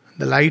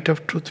the light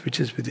of truth which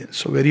is within.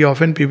 So very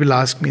often people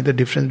ask me the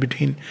difference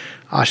between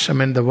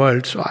ashram and the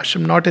world. So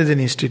ashram not as an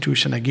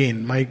institution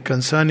again. My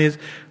concern is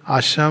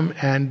ashram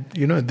and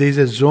there is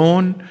a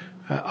zone,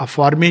 a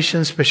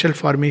formation, special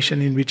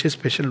formation in which a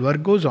special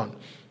work goes on.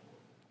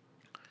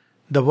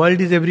 The world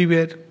is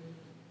everywhere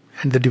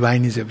and the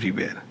divine is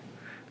everywhere.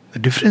 The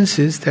difference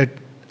is that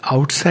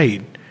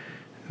outside,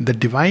 the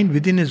divine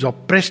within is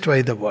oppressed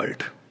by the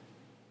world.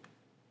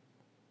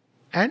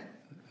 And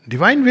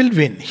divine will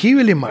win. He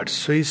will emerge.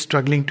 So he is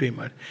struggling to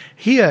emerge.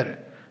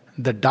 Here,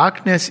 the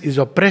darkness is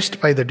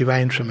oppressed by the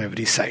divine from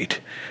every side.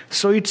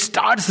 So it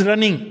starts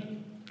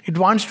running. It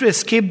wants to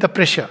escape the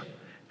pressure.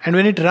 And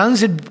when it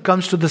runs, it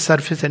comes to the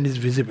surface and is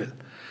visible.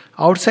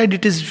 Outside,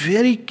 it is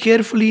very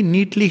carefully,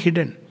 neatly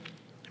hidden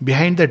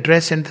behind the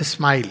dress and the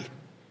smile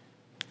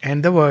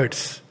and the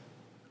words.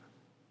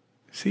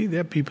 See,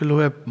 there are people who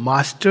have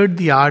mastered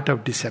the art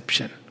of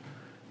deception.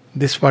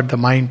 This is what the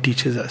mind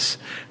teaches us.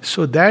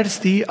 So that's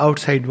the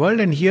outside world,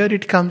 and here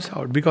it comes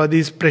out because there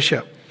is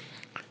pressure.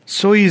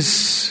 So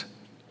he's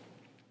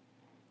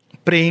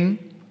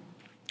praying,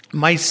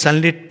 my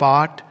sunlit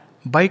path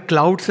by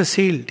clouds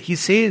assailed. He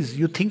says,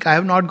 you think I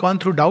have not gone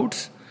through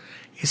doubts?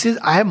 He says,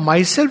 I have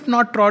myself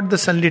not trod the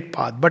sunlit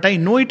path, but I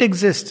know it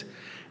exists.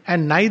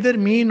 And neither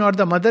me nor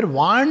the mother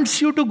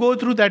wants you to go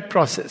through that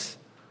process.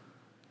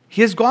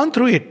 He has gone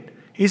through it.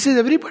 He says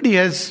everybody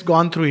has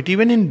gone through it.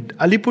 Even in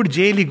Alipur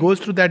jail, he goes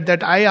through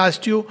that I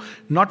asked you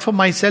not for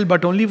myself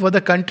but only for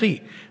the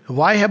country.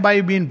 Why have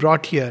I been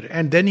brought here?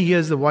 And then he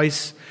hears the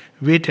voice,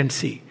 wait and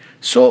see.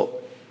 So,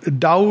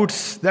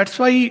 doubts. That's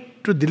why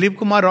to Dilip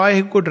Kumar Roy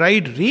he could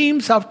write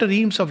reams after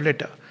reams of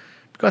letter.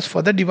 Because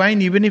for the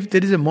divine, even if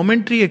there is a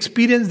momentary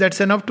experience,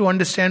 that's enough to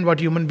understand what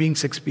human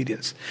beings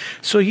experience.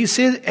 So he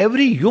says,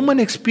 every human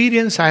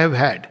experience I have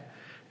had.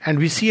 And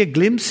we see a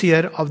glimpse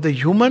here of the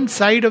human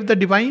side of the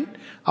divine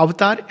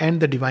avatar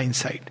and the divine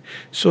side.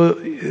 So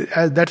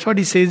that's what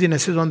he says in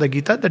Essays on the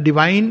Gita.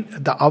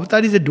 The avatar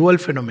is a dual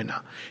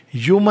phenomena.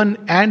 Human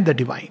and the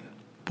divine.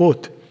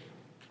 Both.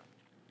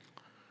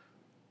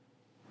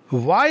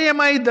 Why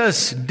am I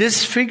thus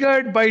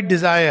disfigured by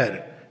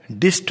desire?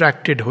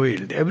 Distracted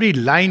wholed. Every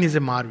line is a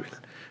marvel.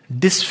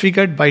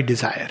 Disfigured by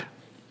desire.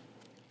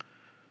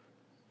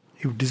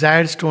 If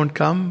desires don't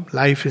come,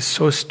 life is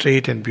so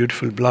straight and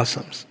beautiful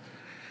blossoms.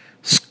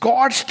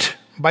 Scorched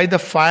by the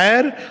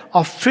fire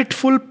of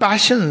fitful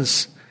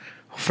passions,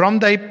 from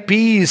thy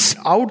peace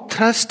out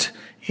thrust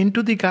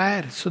into the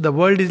gyre. So the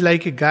world is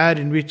like a gyre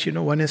in which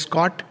one is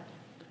caught,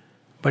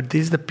 but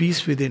there is the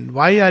peace within.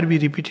 Why are we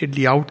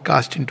repeatedly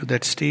outcast into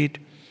that state?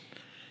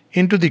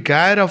 Into the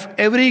gyre of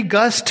every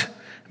gust,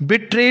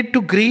 betrayed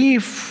to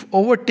grief,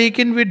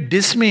 overtaken with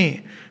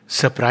dismay,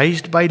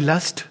 surprised by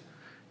lust.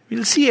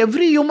 We'll see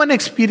every human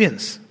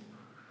experience.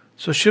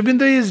 So Sri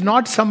Aurobindo is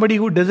not somebody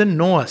who doesn't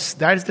know us.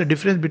 That's the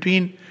difference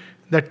between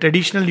the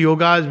traditional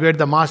yogas where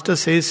the master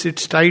says sit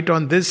tight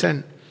on this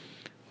and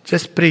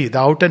just pray. The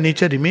outer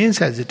nature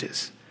remains as it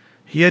is.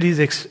 Here he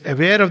is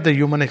aware of the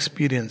human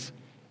experience.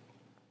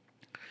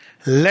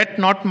 Let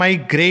not my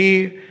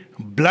grey,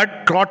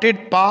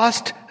 blood-clotted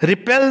past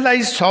repel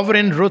thy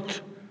sovereign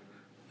ruth,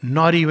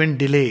 nor even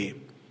delay.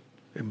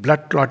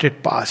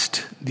 Blood-clotted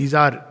past. These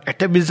are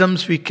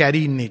atavisms we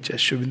carry in nature.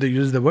 Sri Aurobindo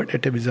uses the word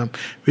atavism,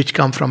 which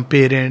come from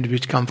parent,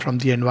 which come from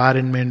the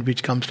environment,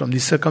 which comes from the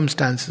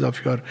circumstances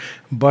of your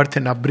birth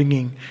and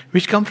upbringing,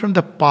 which come from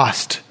the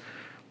past.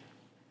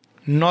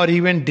 Nor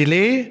even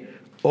delay,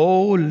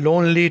 O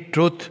lonely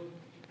truth,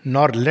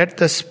 nor let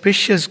the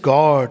specious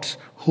gods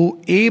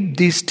who ape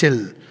thee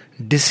still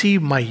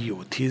deceive my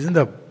youth. He is in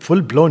the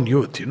full-blown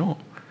youth,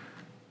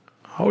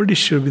 How old is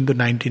Sri Aurobindo?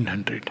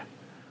 1900.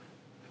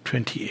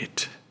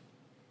 28.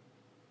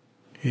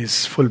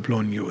 His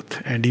full-blown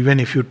youth. And even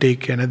if you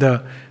take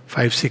another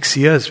 5-6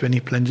 years when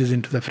he plunges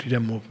into the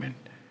freedom movement,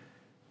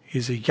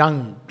 he's a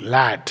young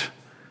lad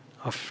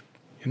of,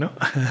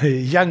 a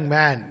young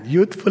man,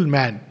 youthful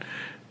man,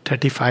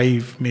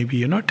 35,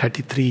 maybe,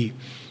 33.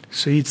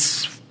 So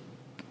it's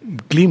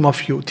gleam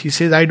of youth. He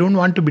says, I don't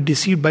want to be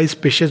deceived by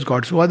specious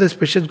gods. Who are the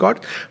specious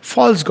gods?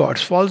 False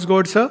gods. False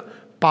gods are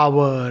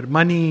power,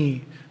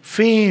 money,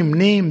 fame,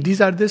 name. These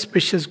are the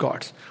specious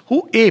gods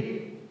who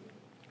ape.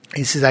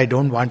 He says, I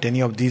don't want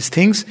any of these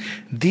things.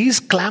 These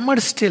clamor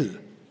still.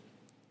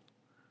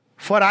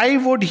 For I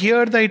would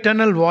hear the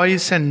eternal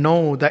voice and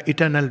know the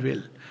eternal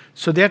will.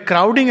 So they are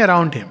crowding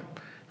around him.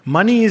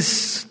 Money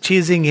is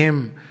chasing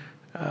him.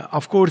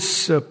 Of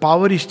course,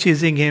 power is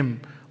chasing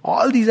him.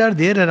 All these are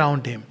there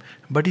around him.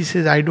 But he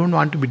says, I don't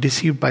want to be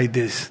deceived by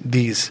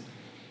these.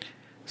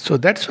 So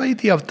that's why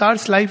the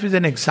avatar's life is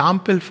an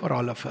example for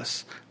all of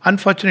us.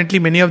 Unfortunately,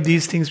 many of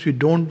these things we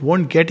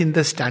won't get in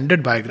the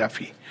standard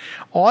biography.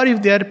 Or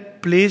if they are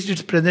placed,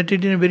 it's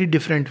presented in a very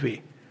different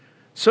way.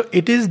 So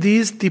it is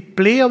the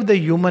play of the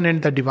human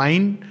and the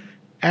divine,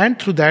 and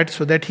through that,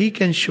 so that he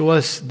can show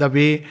us the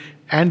way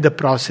and the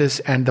process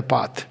and the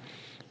path.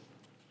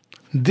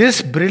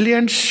 This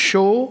brilliant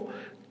show,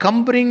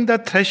 cumbering the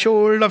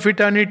threshold of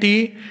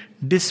eternity,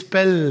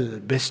 dispel,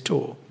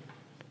 bestow.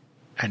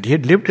 And he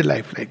had lived a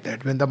life like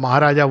that. When the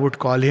Maharaja would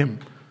call him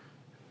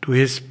to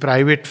his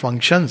private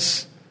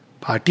functions,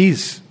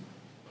 parties,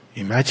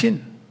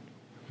 imagine,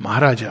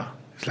 Maharaja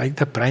is like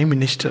the Prime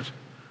Minister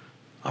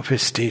of a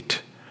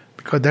state.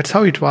 Because that's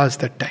how it was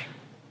that time.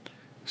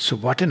 So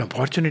what an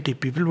opportunity.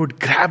 People would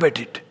grab at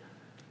it.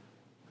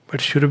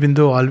 But Sri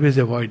Aurobindo always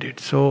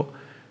avoided. So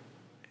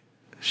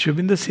Sri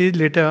Aurobindo says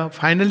later,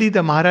 finally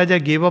the Maharaja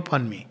gave up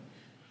on me.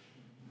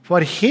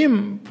 For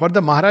him, for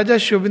the Maharaja,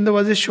 Sri Aurobindo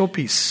was a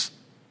showpiece.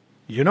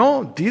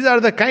 These are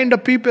the kind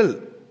of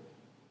people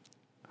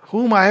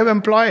whom I have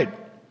employed.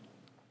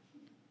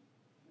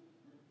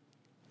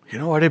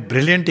 What a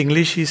brilliant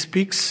English he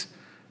speaks,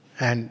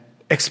 and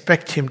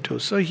expect him to.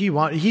 So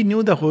he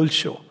knew the whole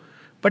show.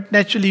 But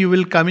naturally you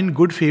will come in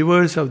good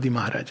favors of the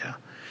Maharaja.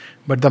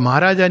 But the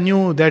Maharaja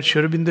knew that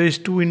Sri Aurobindo is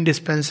too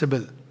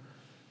indispensable.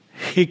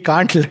 He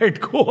can't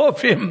let go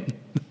of him.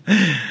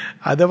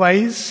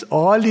 Otherwise,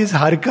 all his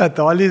harkat,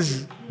 all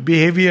his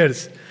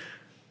behaviors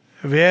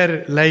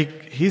were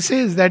like, he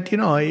says that,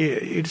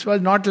 it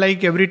was not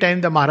like every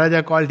time the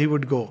Maharaja called, he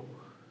would go.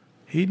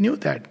 He knew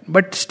that.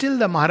 But still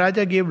the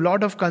Maharaja gave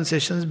lot of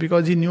concessions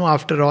because he knew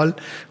after all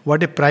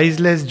what a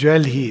priceless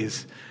jewel he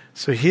is.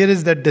 So here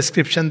is that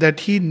description that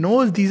he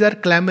knows these are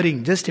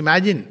clamoring. Just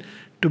imagine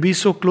to be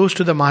so close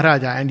to the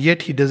Maharaja, and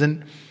yet he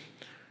doesn't,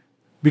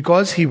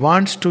 because he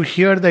wants to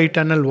hear the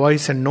eternal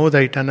voice and know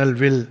the eternal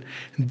will.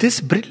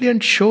 This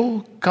brilliant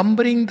show,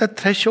 cumbering the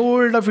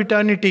threshold of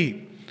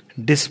eternity,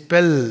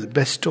 dispel,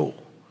 bestow.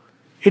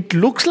 It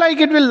looks like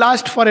it will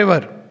last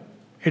forever.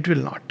 It will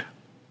not.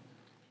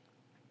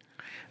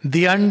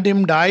 The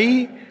undimmed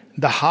eye,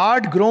 the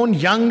heart grown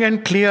young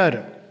and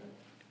clear,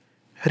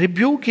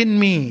 rebuke in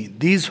me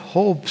these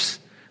hopes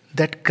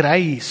that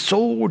cry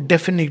so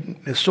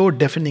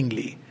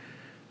deafeningly.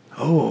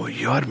 Oh,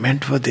 you are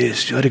meant for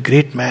this. You are a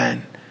great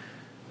man.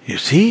 You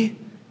see,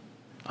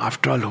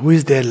 after all, who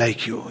is there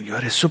like you? You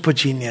are a super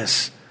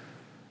genius.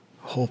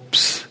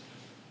 Hopes.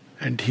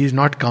 And he is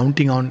not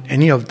counting on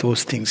any of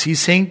those things. He is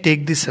saying,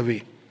 take this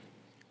away.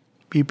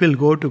 People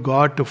go to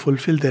God to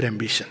fulfill their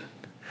ambition.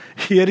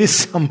 Here is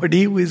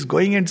somebody who is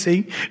going and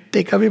saying,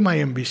 take away my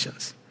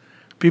ambitions.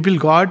 People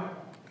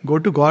go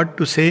to God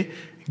to say,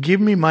 give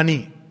me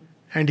money.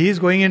 And he is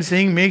going and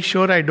saying, make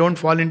sure I don't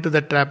fall into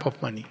the trap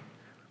of money.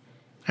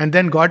 And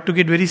then God took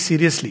it very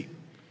seriously.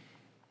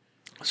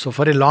 So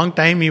for a long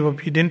time he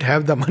didn't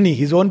have the money.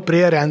 His own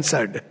prayer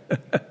answered.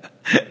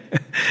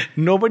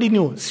 Nobody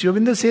knew. Sri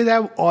Aurobindo says, I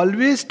have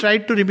always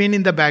tried to remain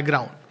in the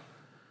background.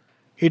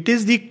 It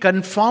is the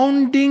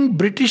confounding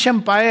British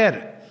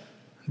Empire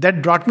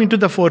that brought me to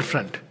the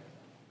forefront.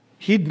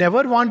 He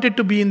never wanted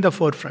to be in the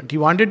forefront. He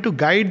wanted to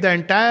guide the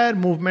entire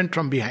movement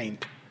from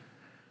behind.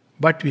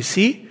 But we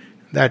see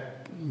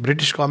that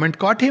British government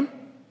caught him,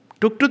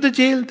 took to the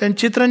jail, then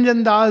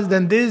Chittaranjan Das,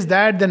 then this,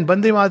 that, then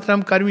Bande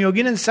Mataram, Karmi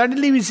Yogin, and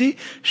suddenly we see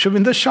Sri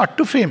Aurobindo shot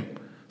to fame.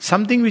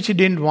 Something which he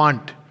didn't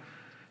want.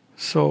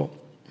 So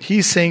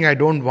he's saying, I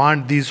don't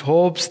want these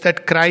hopes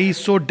that cry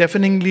so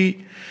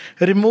deafeningly.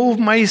 Remove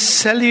my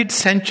sullied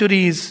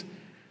centuries.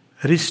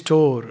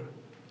 Restore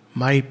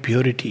my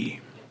purity.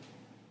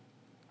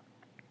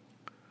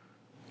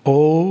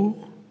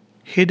 Oh,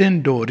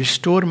 hidden door,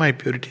 restore my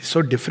purity.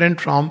 So different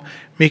from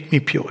make me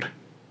pure.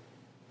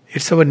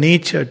 It's our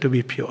nature to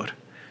be pure.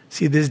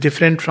 See, this is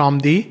different from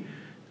the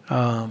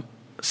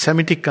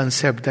Semitic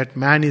concept that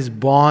man is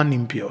born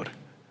impure.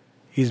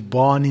 He is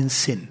born in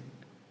sin.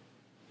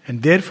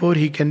 And therefore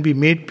he can be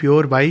made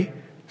pure by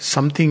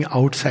something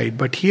outside.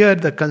 But here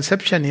the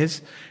conception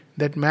is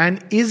that man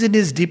is in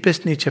his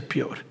deepest nature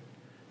pure.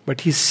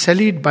 But he is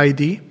sullied by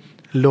the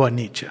lower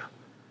nature.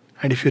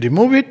 And if you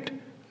remove it,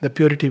 the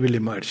purity will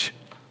emerge.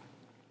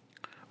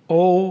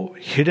 O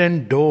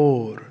hidden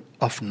door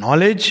of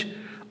knowledge,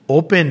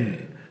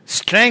 open,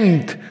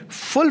 strength,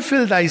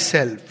 fulfill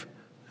thyself,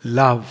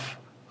 love,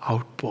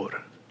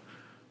 outpour.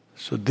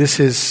 So this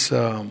is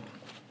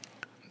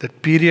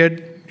that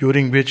period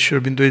during which Sri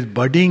Aurobindo is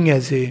budding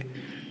as a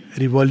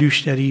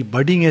revolutionary,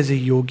 budding as a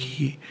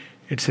yogi.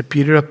 It's a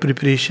period of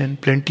preparation,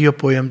 plenty of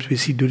poems we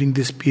see during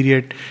this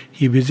period.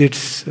 He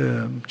visits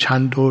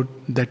Chandod,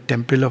 that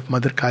temple of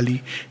Mother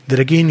Kali.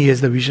 There again he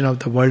has the vision of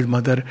the world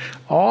mother.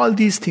 All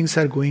these things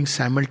are going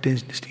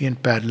simultaneously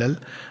and parallel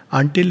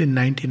until in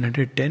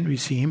 1910 we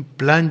see him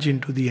plunge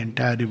into the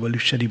entire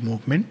revolutionary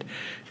movement.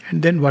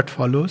 And then what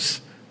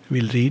follows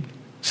we'll read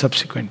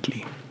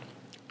subsequently.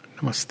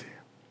 Namaste.